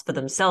this house for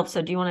themselves.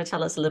 So do you want to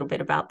tell us a little bit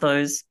about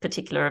those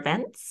particular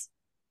events?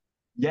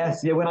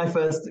 Yes, yeah. When I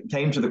first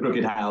came to the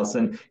Crooked House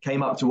and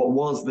came up to what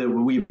was the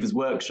Weaver's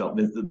Workshop,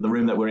 the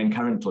room that we're in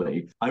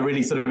currently, I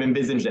really sort of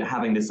envisaged it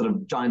having this sort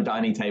of giant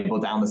dining table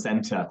down the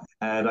centre.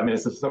 And I mean,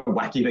 it's a sort of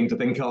wacky thing to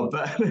think of,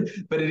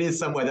 but it is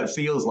somewhere that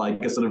feels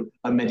like a sort of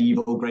a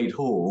medieval great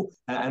hall.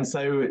 And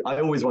so I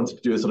always wanted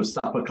to do a sort of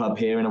supper club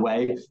here in a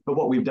way. But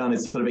what we've done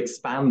is sort of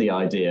expand the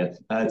idea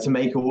to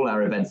make all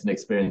our events and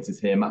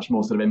experiences here much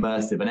more sort of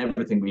immersive, and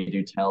everything we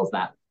do tells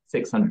that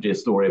 600-year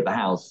story of the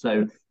house.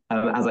 So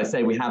as I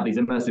say, we have these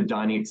immersive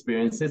dining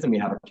experiences, and we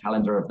have a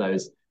calendar of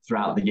those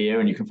throughout the year,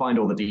 and you can find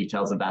all the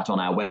details of that on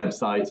our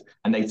website,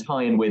 and they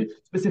tie in with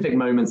specific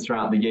moments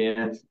throughout the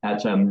year.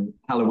 At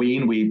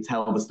Halloween, we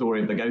tell the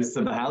story of the ghosts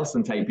of the house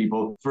and take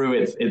people through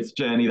its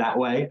journey that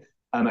way.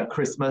 At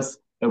Christmas,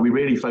 we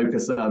really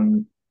focus a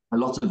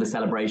lot of the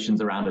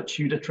celebrations around a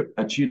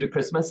Tudor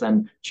Christmas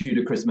and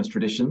Tudor Christmas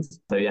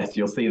traditions. So yes,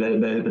 you'll see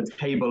the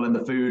table and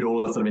the food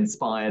all sort of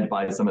inspired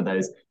by some of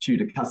those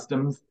Tudor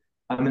customs.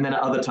 And then at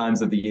other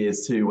times of the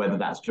years too, whether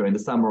that's during the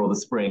summer or the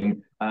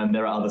spring,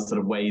 there are other sort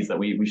of ways that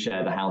we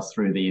share the house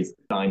through these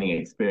dining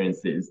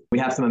experiences. We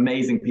have some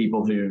amazing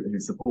people who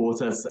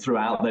support us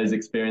throughout those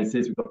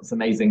experiences. We've got this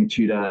amazing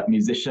Tudor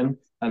musician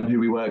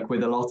who we work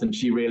with a lot, and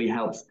she really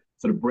helps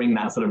sort of bring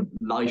that sort of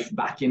life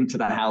back into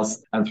the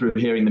house and through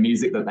hearing the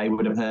music that they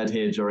would have heard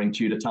here during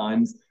Tudor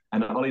times.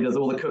 And Ollie does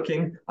all the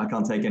cooking. I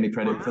can't take any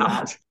credit for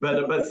that.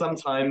 But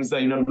sometimes,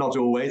 not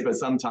always, but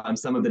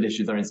sometimes some of the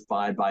dishes are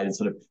inspired by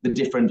the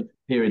different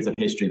periods of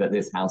history that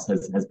this house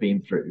has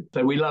been through.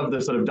 So we love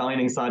the sort of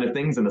dining side of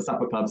things and the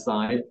supper club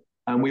side.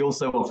 And we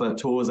also offer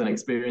tours and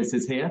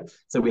experiences here.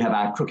 So we have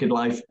our Crooked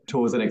Life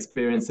tours and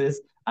experiences.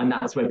 And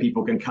that's where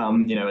people can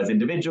come, as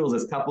individuals,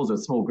 as couples,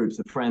 as small groups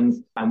of friends.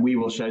 And we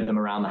will show them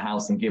around the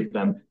house and give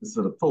them the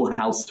sort of full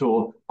house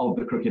tour of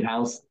the Crooked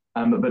House.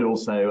 But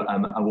also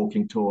a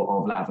walking tour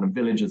of Lavenham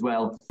Village as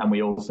well. And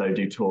we also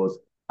do tours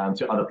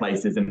to other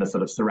places in the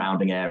sort of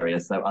surrounding area,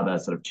 so other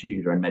sort of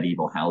Tudor and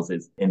medieval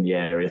houses in the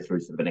area through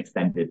sort of an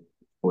extended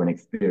or an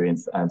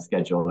experience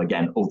schedule.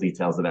 Again, all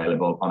details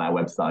available on our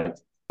website.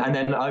 And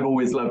then I've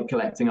always loved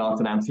collecting art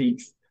and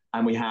antiques.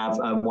 And we have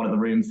one of the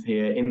rooms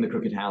here in the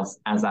Crooked House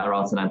as our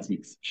art and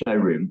antiques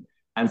showroom.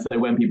 And so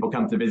when people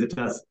come to visit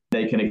us,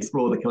 they can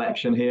explore the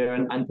collection here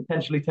and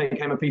potentially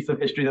take home a piece of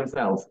history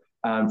themselves.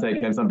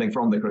 Take home something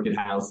from the Crooked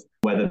House,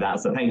 whether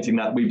that's a painting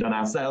that we've done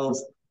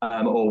ourselves,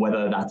 or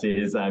whether that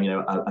is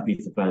a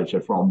piece of furniture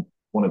from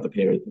one of the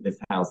periods that this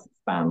house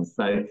spans.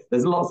 So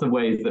there's lots of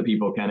ways that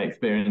people can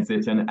experience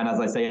it. And as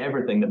I say,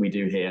 everything that we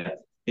do here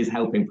is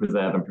helping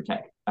preserve and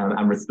protect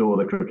and restore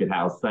the Crooked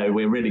House. So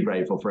we're really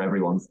grateful for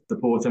everyone's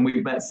support. And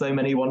we've met so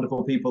many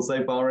wonderful people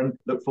so far, and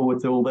look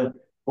forward to all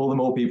the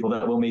more people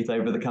that we'll meet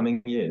over the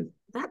coming years.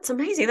 That's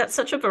amazing. That's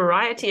such a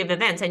variety of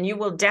events, and you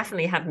will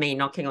definitely have me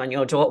knocking on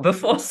your door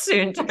before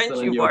soon. Don't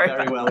you worry. You're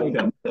very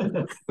welcome.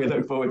 We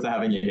look forward to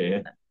having you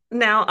here.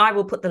 Now, I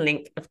will put the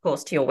link, of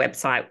course, to your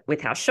website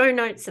with our show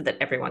notes so that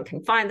everyone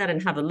can find that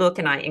and have a look.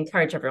 And I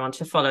encourage everyone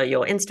to follow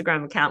your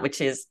Instagram account,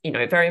 which is,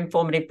 very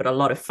informative, but a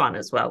lot of fun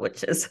as well,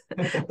 which is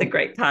the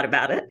great part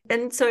about it.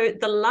 And so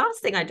the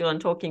last thing I do on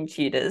Talking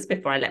Tudors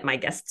before I let my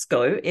guests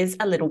go is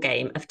a little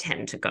game of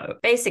 10 to go.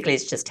 Basically,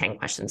 it's just 10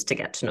 questions to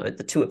get to know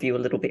the two of you a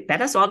little bit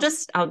better. So I'll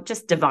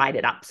just divide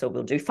it up. So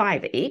we'll do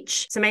 5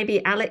 each. So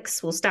maybe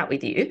Alex, we'll start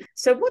with you.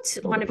 So what's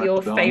one of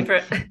your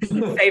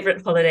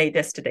favorite holiday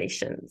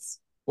destinations?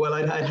 Well,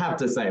 I'd have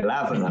to say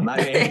Lavenham. I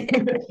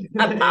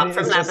mean, apart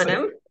from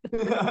Lavenham.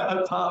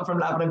 Apart from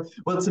Lavenham,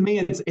 well, to me,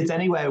 it's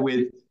anywhere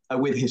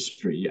with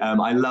history.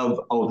 I love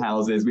old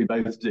houses. We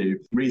both do.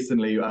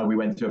 Recently, we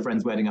went to a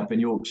friend's wedding up in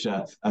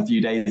Yorkshire a few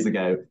days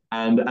ago,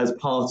 and as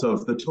part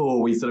of the tour,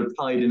 we sort of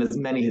tied in as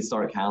many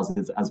historic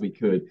houses as we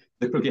could.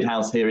 The Crooked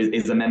House here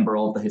is a member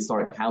of the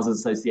Historic Houses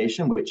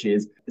Association, which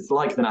it's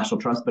like the National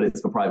Trust, but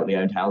it's for privately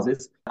owned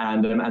houses.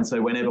 And so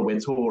whenever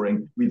we're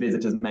touring, we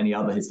visit as many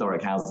other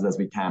historic houses as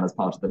we can as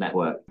part of the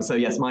network. So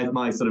yes,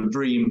 my sort of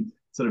dream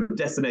sort of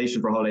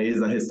destination for a holiday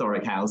is a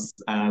historic house,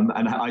 and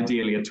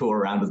ideally a tour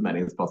around as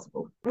many as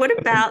possible. What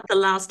about the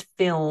last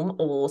film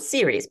or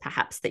series,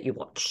 perhaps, that you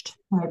watched?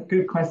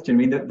 Good question. I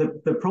mean,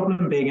 the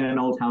problem being in an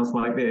old house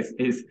like this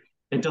is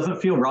it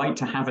doesn't feel right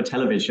to have a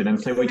television,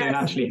 and so we don't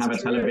actually have a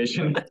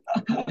television.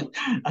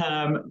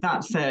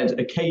 That said,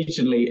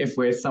 occasionally, if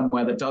we're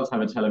somewhere that does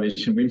have a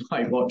television, we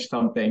might watch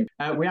something.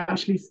 We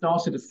actually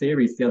started a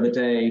series the other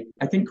day,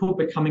 I think called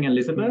Becoming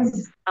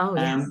Elizabeth,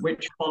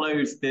 which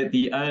follows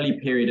the early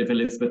period of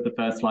Elizabeth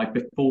I's life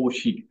before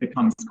she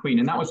becomes queen.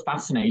 And that was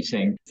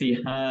fascinating to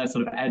see her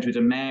sort of Edward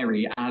and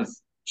Mary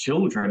as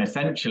children,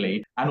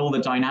 essentially, and all the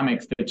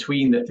dynamics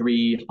between the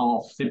 3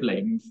 half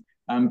siblings.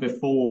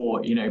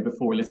 Before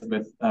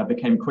Elizabeth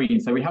became queen.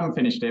 So we haven't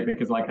finished it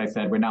because, like I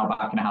said, we're now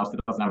back in a house that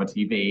doesn't have a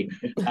TV.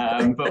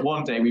 But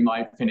one day we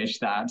might finish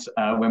that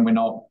when we're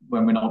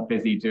not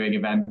busy doing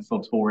events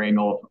or touring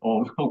or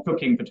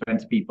cooking for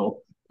 20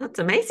 people. That's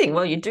amazing.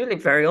 Well, you do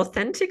live very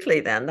authentically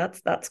then.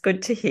 That's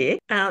good to hear.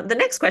 The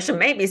next question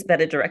maybe is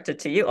better directed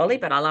to you, Ollie,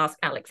 but I'll ask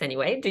Alex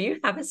anyway. Do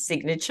you have a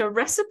signature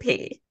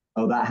recipe?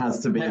 Oh, that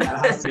has to be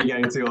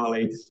going to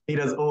Ollie. He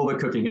does all the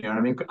cooking here.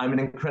 I mean, I'm an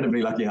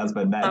incredibly lucky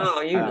husband.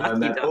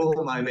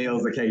 All my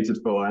meals are catered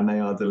for, and they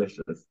are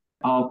delicious.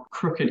 Our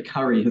crooked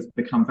curry has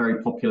become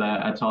very popular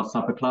at our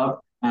supper club.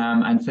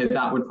 And so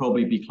that would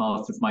probably be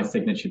classed as my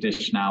signature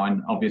dish now.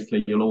 And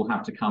obviously, you'll all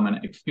have to come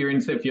and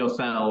experience it for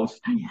yourselves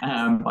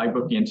by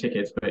booking in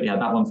tickets. But yeah,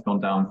 that one's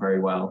gone down very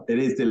well. It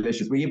is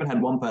delicious. We even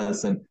had one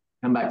person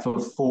come back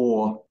for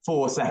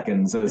four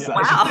seconds.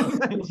 Wow.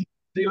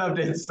 She loved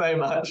it so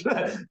much,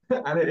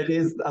 and it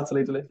is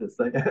utterly delicious.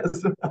 So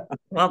yes.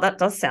 Well, that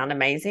does sound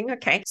amazing.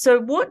 Okay. So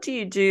what do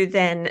you do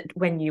then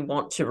when you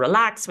want to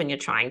relax, when you're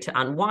trying to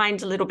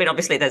unwind a little bit?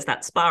 Obviously, there's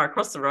that spa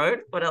across the road.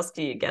 What else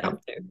do you get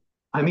up to?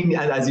 I mean,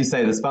 as you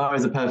say, the spa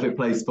is a perfect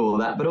place for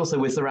that, but also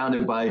we're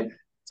surrounded by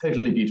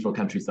totally beautiful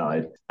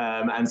countryside.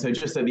 And so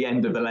just at the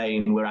end of the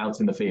lane, we're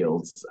out in the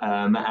fields.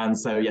 And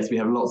so, yes, we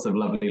have lots of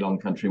lovely long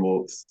country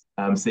walks,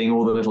 seeing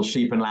all the little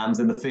sheep and lambs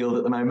in the field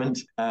at the moment.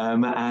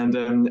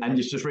 And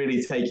just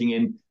really taking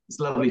in, it's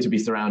lovely to be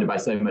surrounded by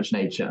so much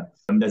nature.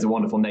 There's a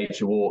wonderful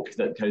nature walk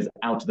that goes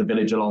out of the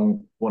village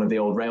along one of the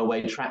old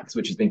railway tracks,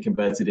 which has been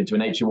converted into a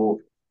nature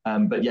walk.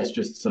 But yes,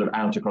 just sort of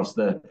out across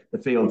the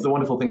fields. The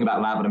wonderful thing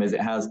about Lavenham is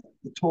it has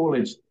the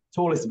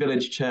tallest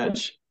village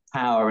church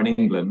tower in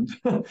England.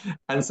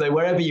 And so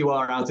wherever you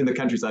are out in the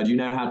countryside, you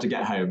know how to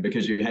get home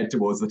because you head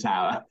towards the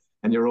tower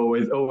and you're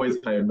always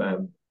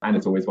home. And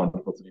it's always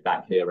wonderful to be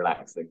back here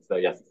relaxing. So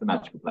yes, it's a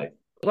magical place.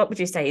 What would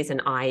you say is an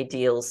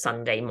ideal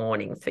Sunday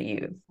morning for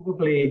you?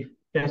 Probably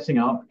getting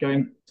up,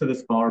 going to the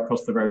spa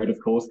across the road, of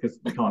course, because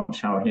we can't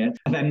shower here,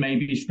 and then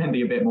maybe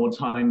spending a bit more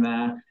time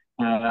there.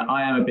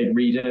 I am a big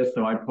reader,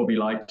 so I'd probably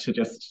like to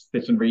just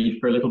sit and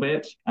read for a little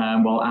bit,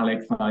 while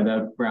Alex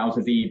either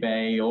browses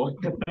eBay or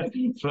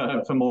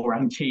for more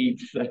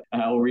antiques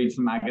or read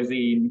some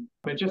magazine.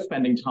 But just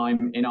spending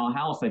time in our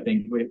house, I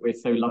think we're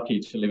so lucky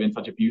to live in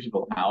such a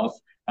beautiful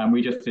house, and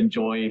we just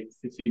enjoy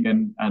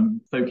sitting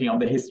and soaking up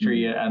the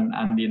history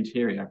and the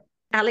interior.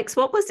 Alex,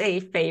 what was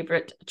a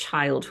favourite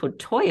childhood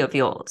toy of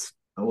yours?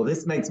 Well,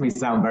 this makes me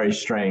sound very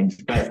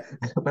strange, but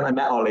when I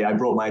met Ollie, I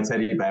brought my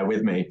teddy bear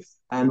with me,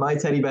 and my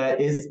teddy bear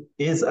is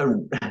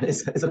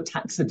a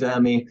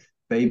taxidermy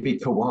baby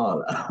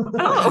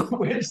koala,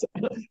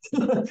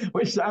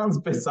 which sounds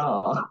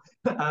bizarre,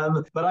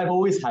 but I've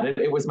always had it.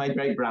 It was my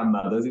great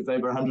grandmother's. It's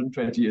over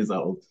 120 years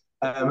old.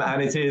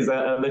 And it is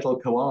a little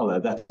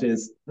koala that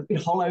has been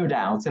hollowed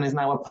out and is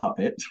now a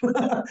puppet.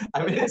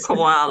 I mean, it's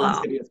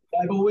koala.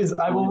 I've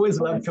always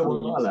loved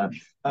koala,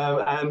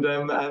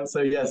 and so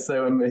yes,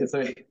 so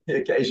he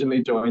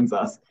occasionally joins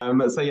us.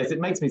 So yes, it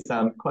makes me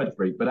sound quite a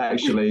freak, but I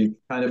actually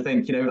kind of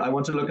think I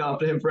want to look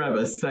after him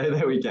forever. So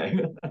there we go.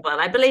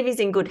 Well, I believe he's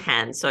in good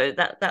hands, so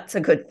that's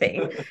a good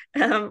thing.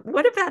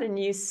 What about a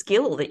new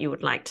skill that you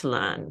would like to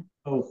learn?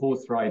 Oh,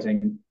 horse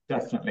riding,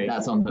 definitely.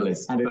 That's on the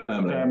list. And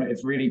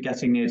it's really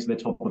getting near to the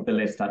top of the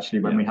list, actually,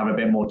 when we have a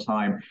bit more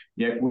time.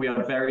 Yeah, we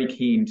are very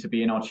keen to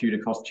be in our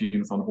Tudor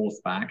costumes on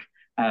horseback.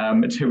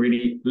 To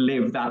really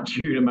live that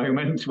Tudor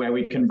moment where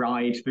we can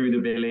ride through the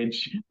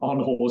village on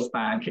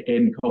horseback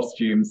in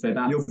costume. So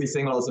you'll be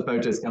seeing lots of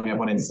photos coming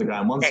up on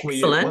Instagram. Once we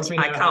know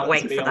I can't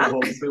wait for that.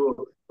 Horse,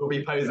 we'll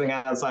be posing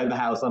outside the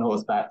house on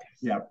horseback.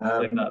 Yeah,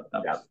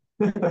 yeah,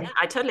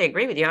 I totally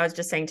agree with you. I was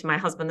just saying to my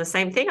husband the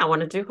same thing. I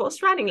want to do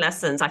horse riding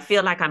lessons. I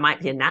feel like I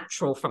might be a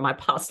natural from my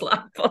past life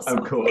or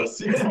something. Of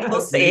course. Yeah,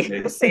 we'll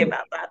see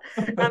about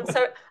that.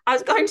 So I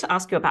was going to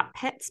ask you about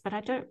pets, but I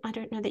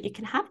don't know that you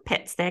can have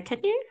pets there, can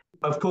you?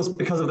 Of course,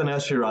 because of the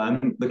nursery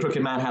rhyme, the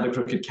crooked man had a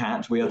crooked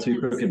cat. We are two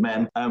crooked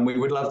men. We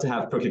would love to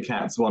have crooked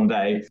cats one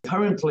day.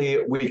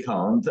 Currently, we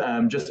can't,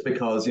 just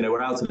because,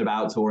 we're out and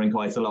about touring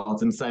quite a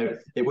lot. And so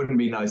it wouldn't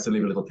be nice to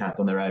leave a little cat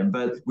on their own.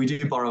 But we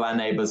do borrow our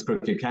neighbours'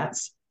 crooked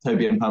cats,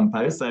 Toby and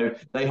Pumpo. So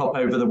they hop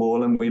over the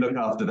wall and we look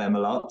after them a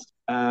lot.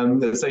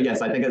 So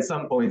yes, I think at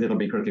some point it'll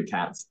be crooked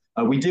cats.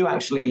 We do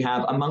actually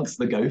have, amongst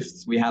the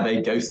ghosts, we have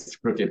a ghost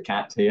crooked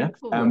cat here,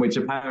 which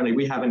apparently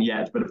we haven't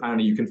yet, but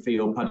apparently you can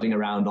feel pudding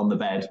around on the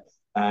bed.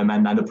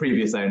 And the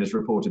previous owners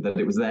reported that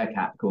it was their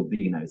cat called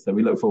Dino. So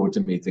we look forward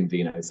to meeting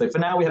Dino. So for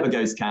now, we have a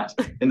ghost cat.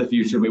 In the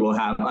future, we will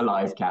have a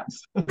live cat.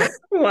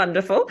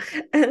 Wonderful.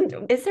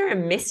 And is there a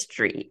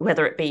mystery,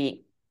 whether it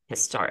be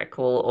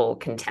historical or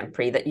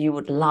contemporary, that you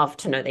would love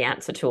to know the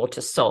answer to or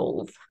to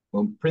solve?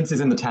 Well,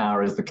 Princes in the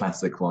Tower is the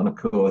classic one, of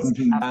course.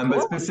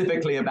 But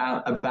specifically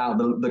about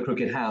the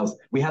Crooked House,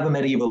 we have a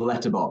medieval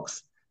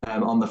letterbox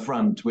on the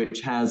front,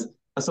 which has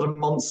a sort of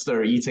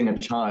monster eating a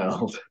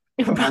child.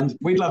 And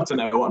we'd love to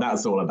know what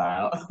that's all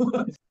about.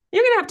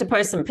 You're going to have to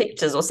post some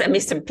pictures or send me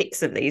some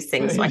pics of these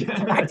things so I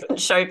can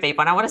show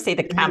people. And I want to see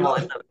the camel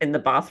in the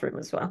bathroom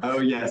as well.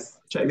 Oh, yes.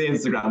 Check the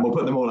Instagram. We'll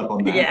put them all up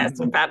on there. Yes,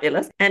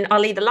 fabulous. And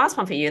Ollie, the last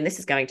one for you, and this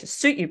is going to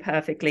suit you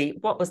perfectly.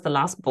 What was the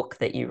last book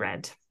that you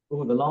read?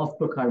 Oh, the last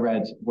book I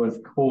read was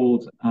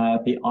called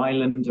The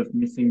Island of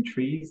Missing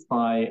Trees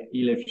by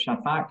Elif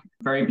Shafak.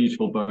 Very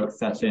beautiful book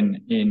set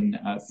in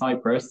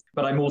Cyprus.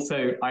 But I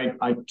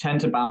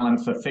tend to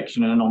balance a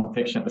fiction and a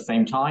non-fiction at the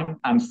same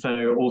time. And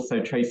so also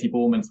Tracy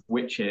Borman's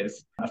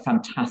Witches, a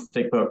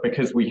fantastic book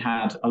because we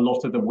had a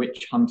lot of the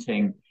witch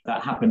hunting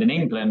that happened in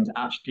England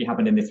actually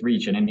happened in this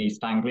region in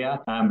East Anglia.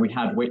 We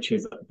had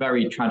witches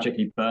very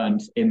tragically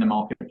burnt in the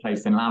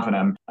marketplace in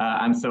Lavenham.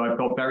 And so I've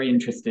got very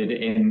interested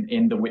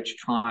in the witch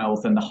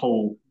trials and the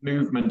whole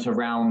movement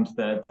around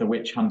the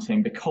witch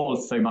hunting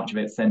because so much of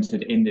it's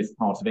centered in this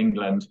part of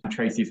England.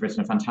 Tracy's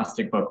written a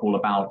fantastic book all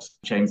about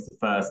James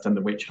I and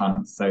the witch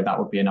hunt. So that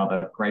would be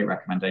another great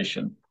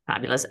recommendation.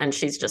 Fabulous. And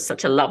she's just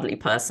such a lovely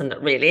person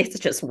that really it's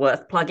just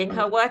worth plugging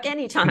her work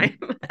anytime.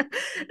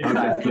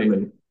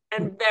 Absolutely.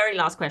 And very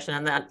last question,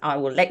 and then I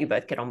will let you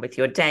both get on with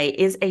your day,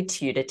 is a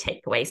Tudor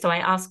takeaway. So I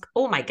ask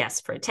all my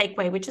guests for a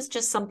takeaway, which is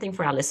just something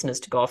for our listeners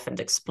to go off and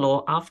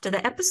explore after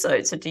the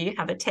episode. So do you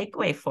have a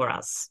takeaway for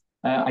us?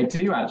 I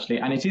do actually,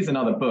 and it is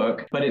another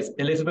book, but it's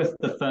Elizabeth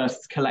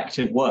I's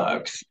collected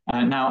works.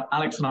 Now,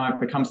 Alex and I have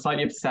become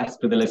slightly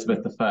obsessed with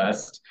Elizabeth I.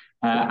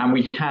 And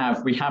we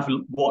have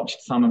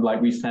watched some of, like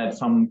we said,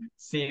 some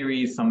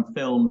series, some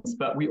films,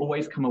 but we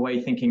always come away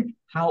thinking,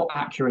 how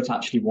accurate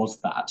actually was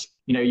that?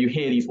 You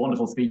hear these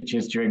wonderful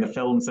speeches during the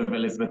films of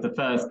Elizabeth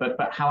I,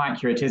 but how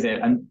accurate is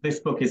it? And this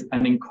book is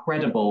an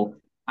incredible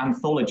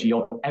anthology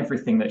of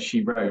everything that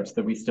she wrote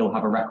that we still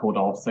have a record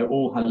of. So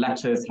all her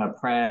letters, her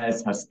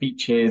prayers, her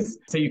speeches,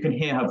 so you can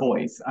hear her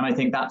voice. And I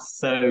think that's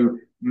so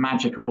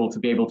magical to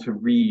be able to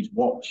read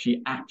what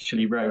she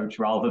actually wrote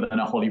rather than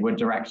a Hollywood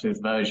director's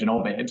version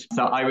of it.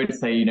 So I would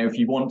say, if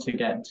you want to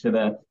get to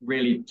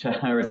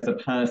her as a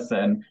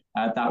person,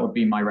 that would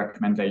be my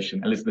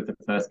recommendation. Elizabeth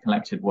I's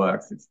collected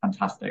works. It's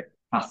fantastic,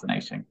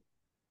 fascinating.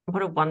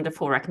 What a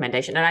wonderful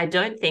recommendation. And I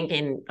don't think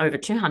in over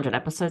 200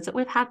 episodes that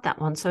we've had that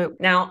one. So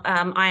now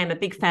I am a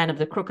big fan of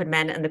the Crooked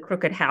Men and the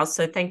Crooked House.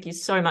 So thank you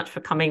so much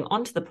for coming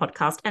onto the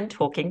podcast and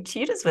talking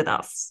Tudors with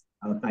us.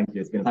 Oh, thank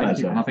you. It's been a pleasure. Thank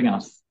you for having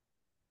us.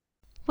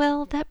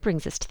 Well, that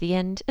brings us to the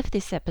end of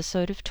this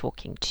episode of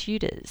Talking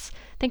Tudors.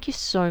 Thank you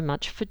so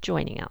much for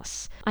joining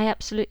us. I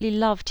absolutely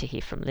love to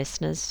hear from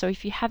listeners, so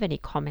if you have any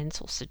comments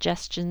or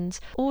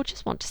suggestions, or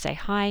just want to say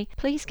hi,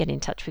 please get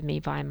in touch with me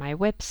via my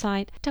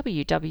website,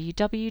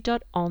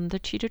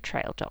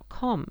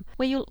 www.onthetudortrail.com,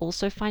 where you'll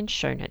also find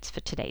show notes for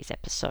today's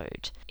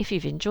episode. If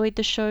you've enjoyed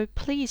the show,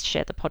 please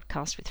share the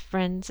podcast with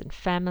friends and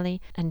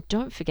family, and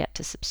don't forget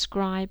to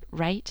subscribe,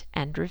 rate,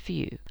 and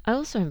review. I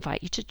also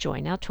invite you to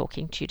join our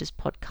Talking Tudors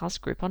podcast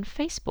group on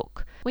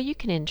Facebook, where you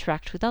can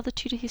interact with other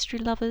Tudor history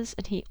lovers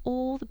and hear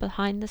all the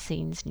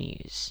behind-the-scenes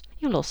news.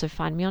 You'll also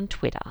find me on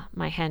Twitter.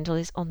 My handle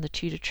is On The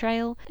Tudor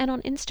Trail, and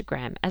on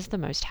Instagram as The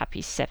Most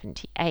Happy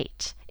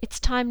 78.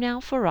 It's time now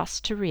for us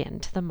to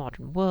re-enter the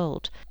modern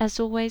world. As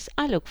always,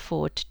 I look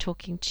forward to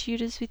talking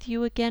Tudors with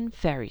you again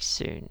very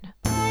soon.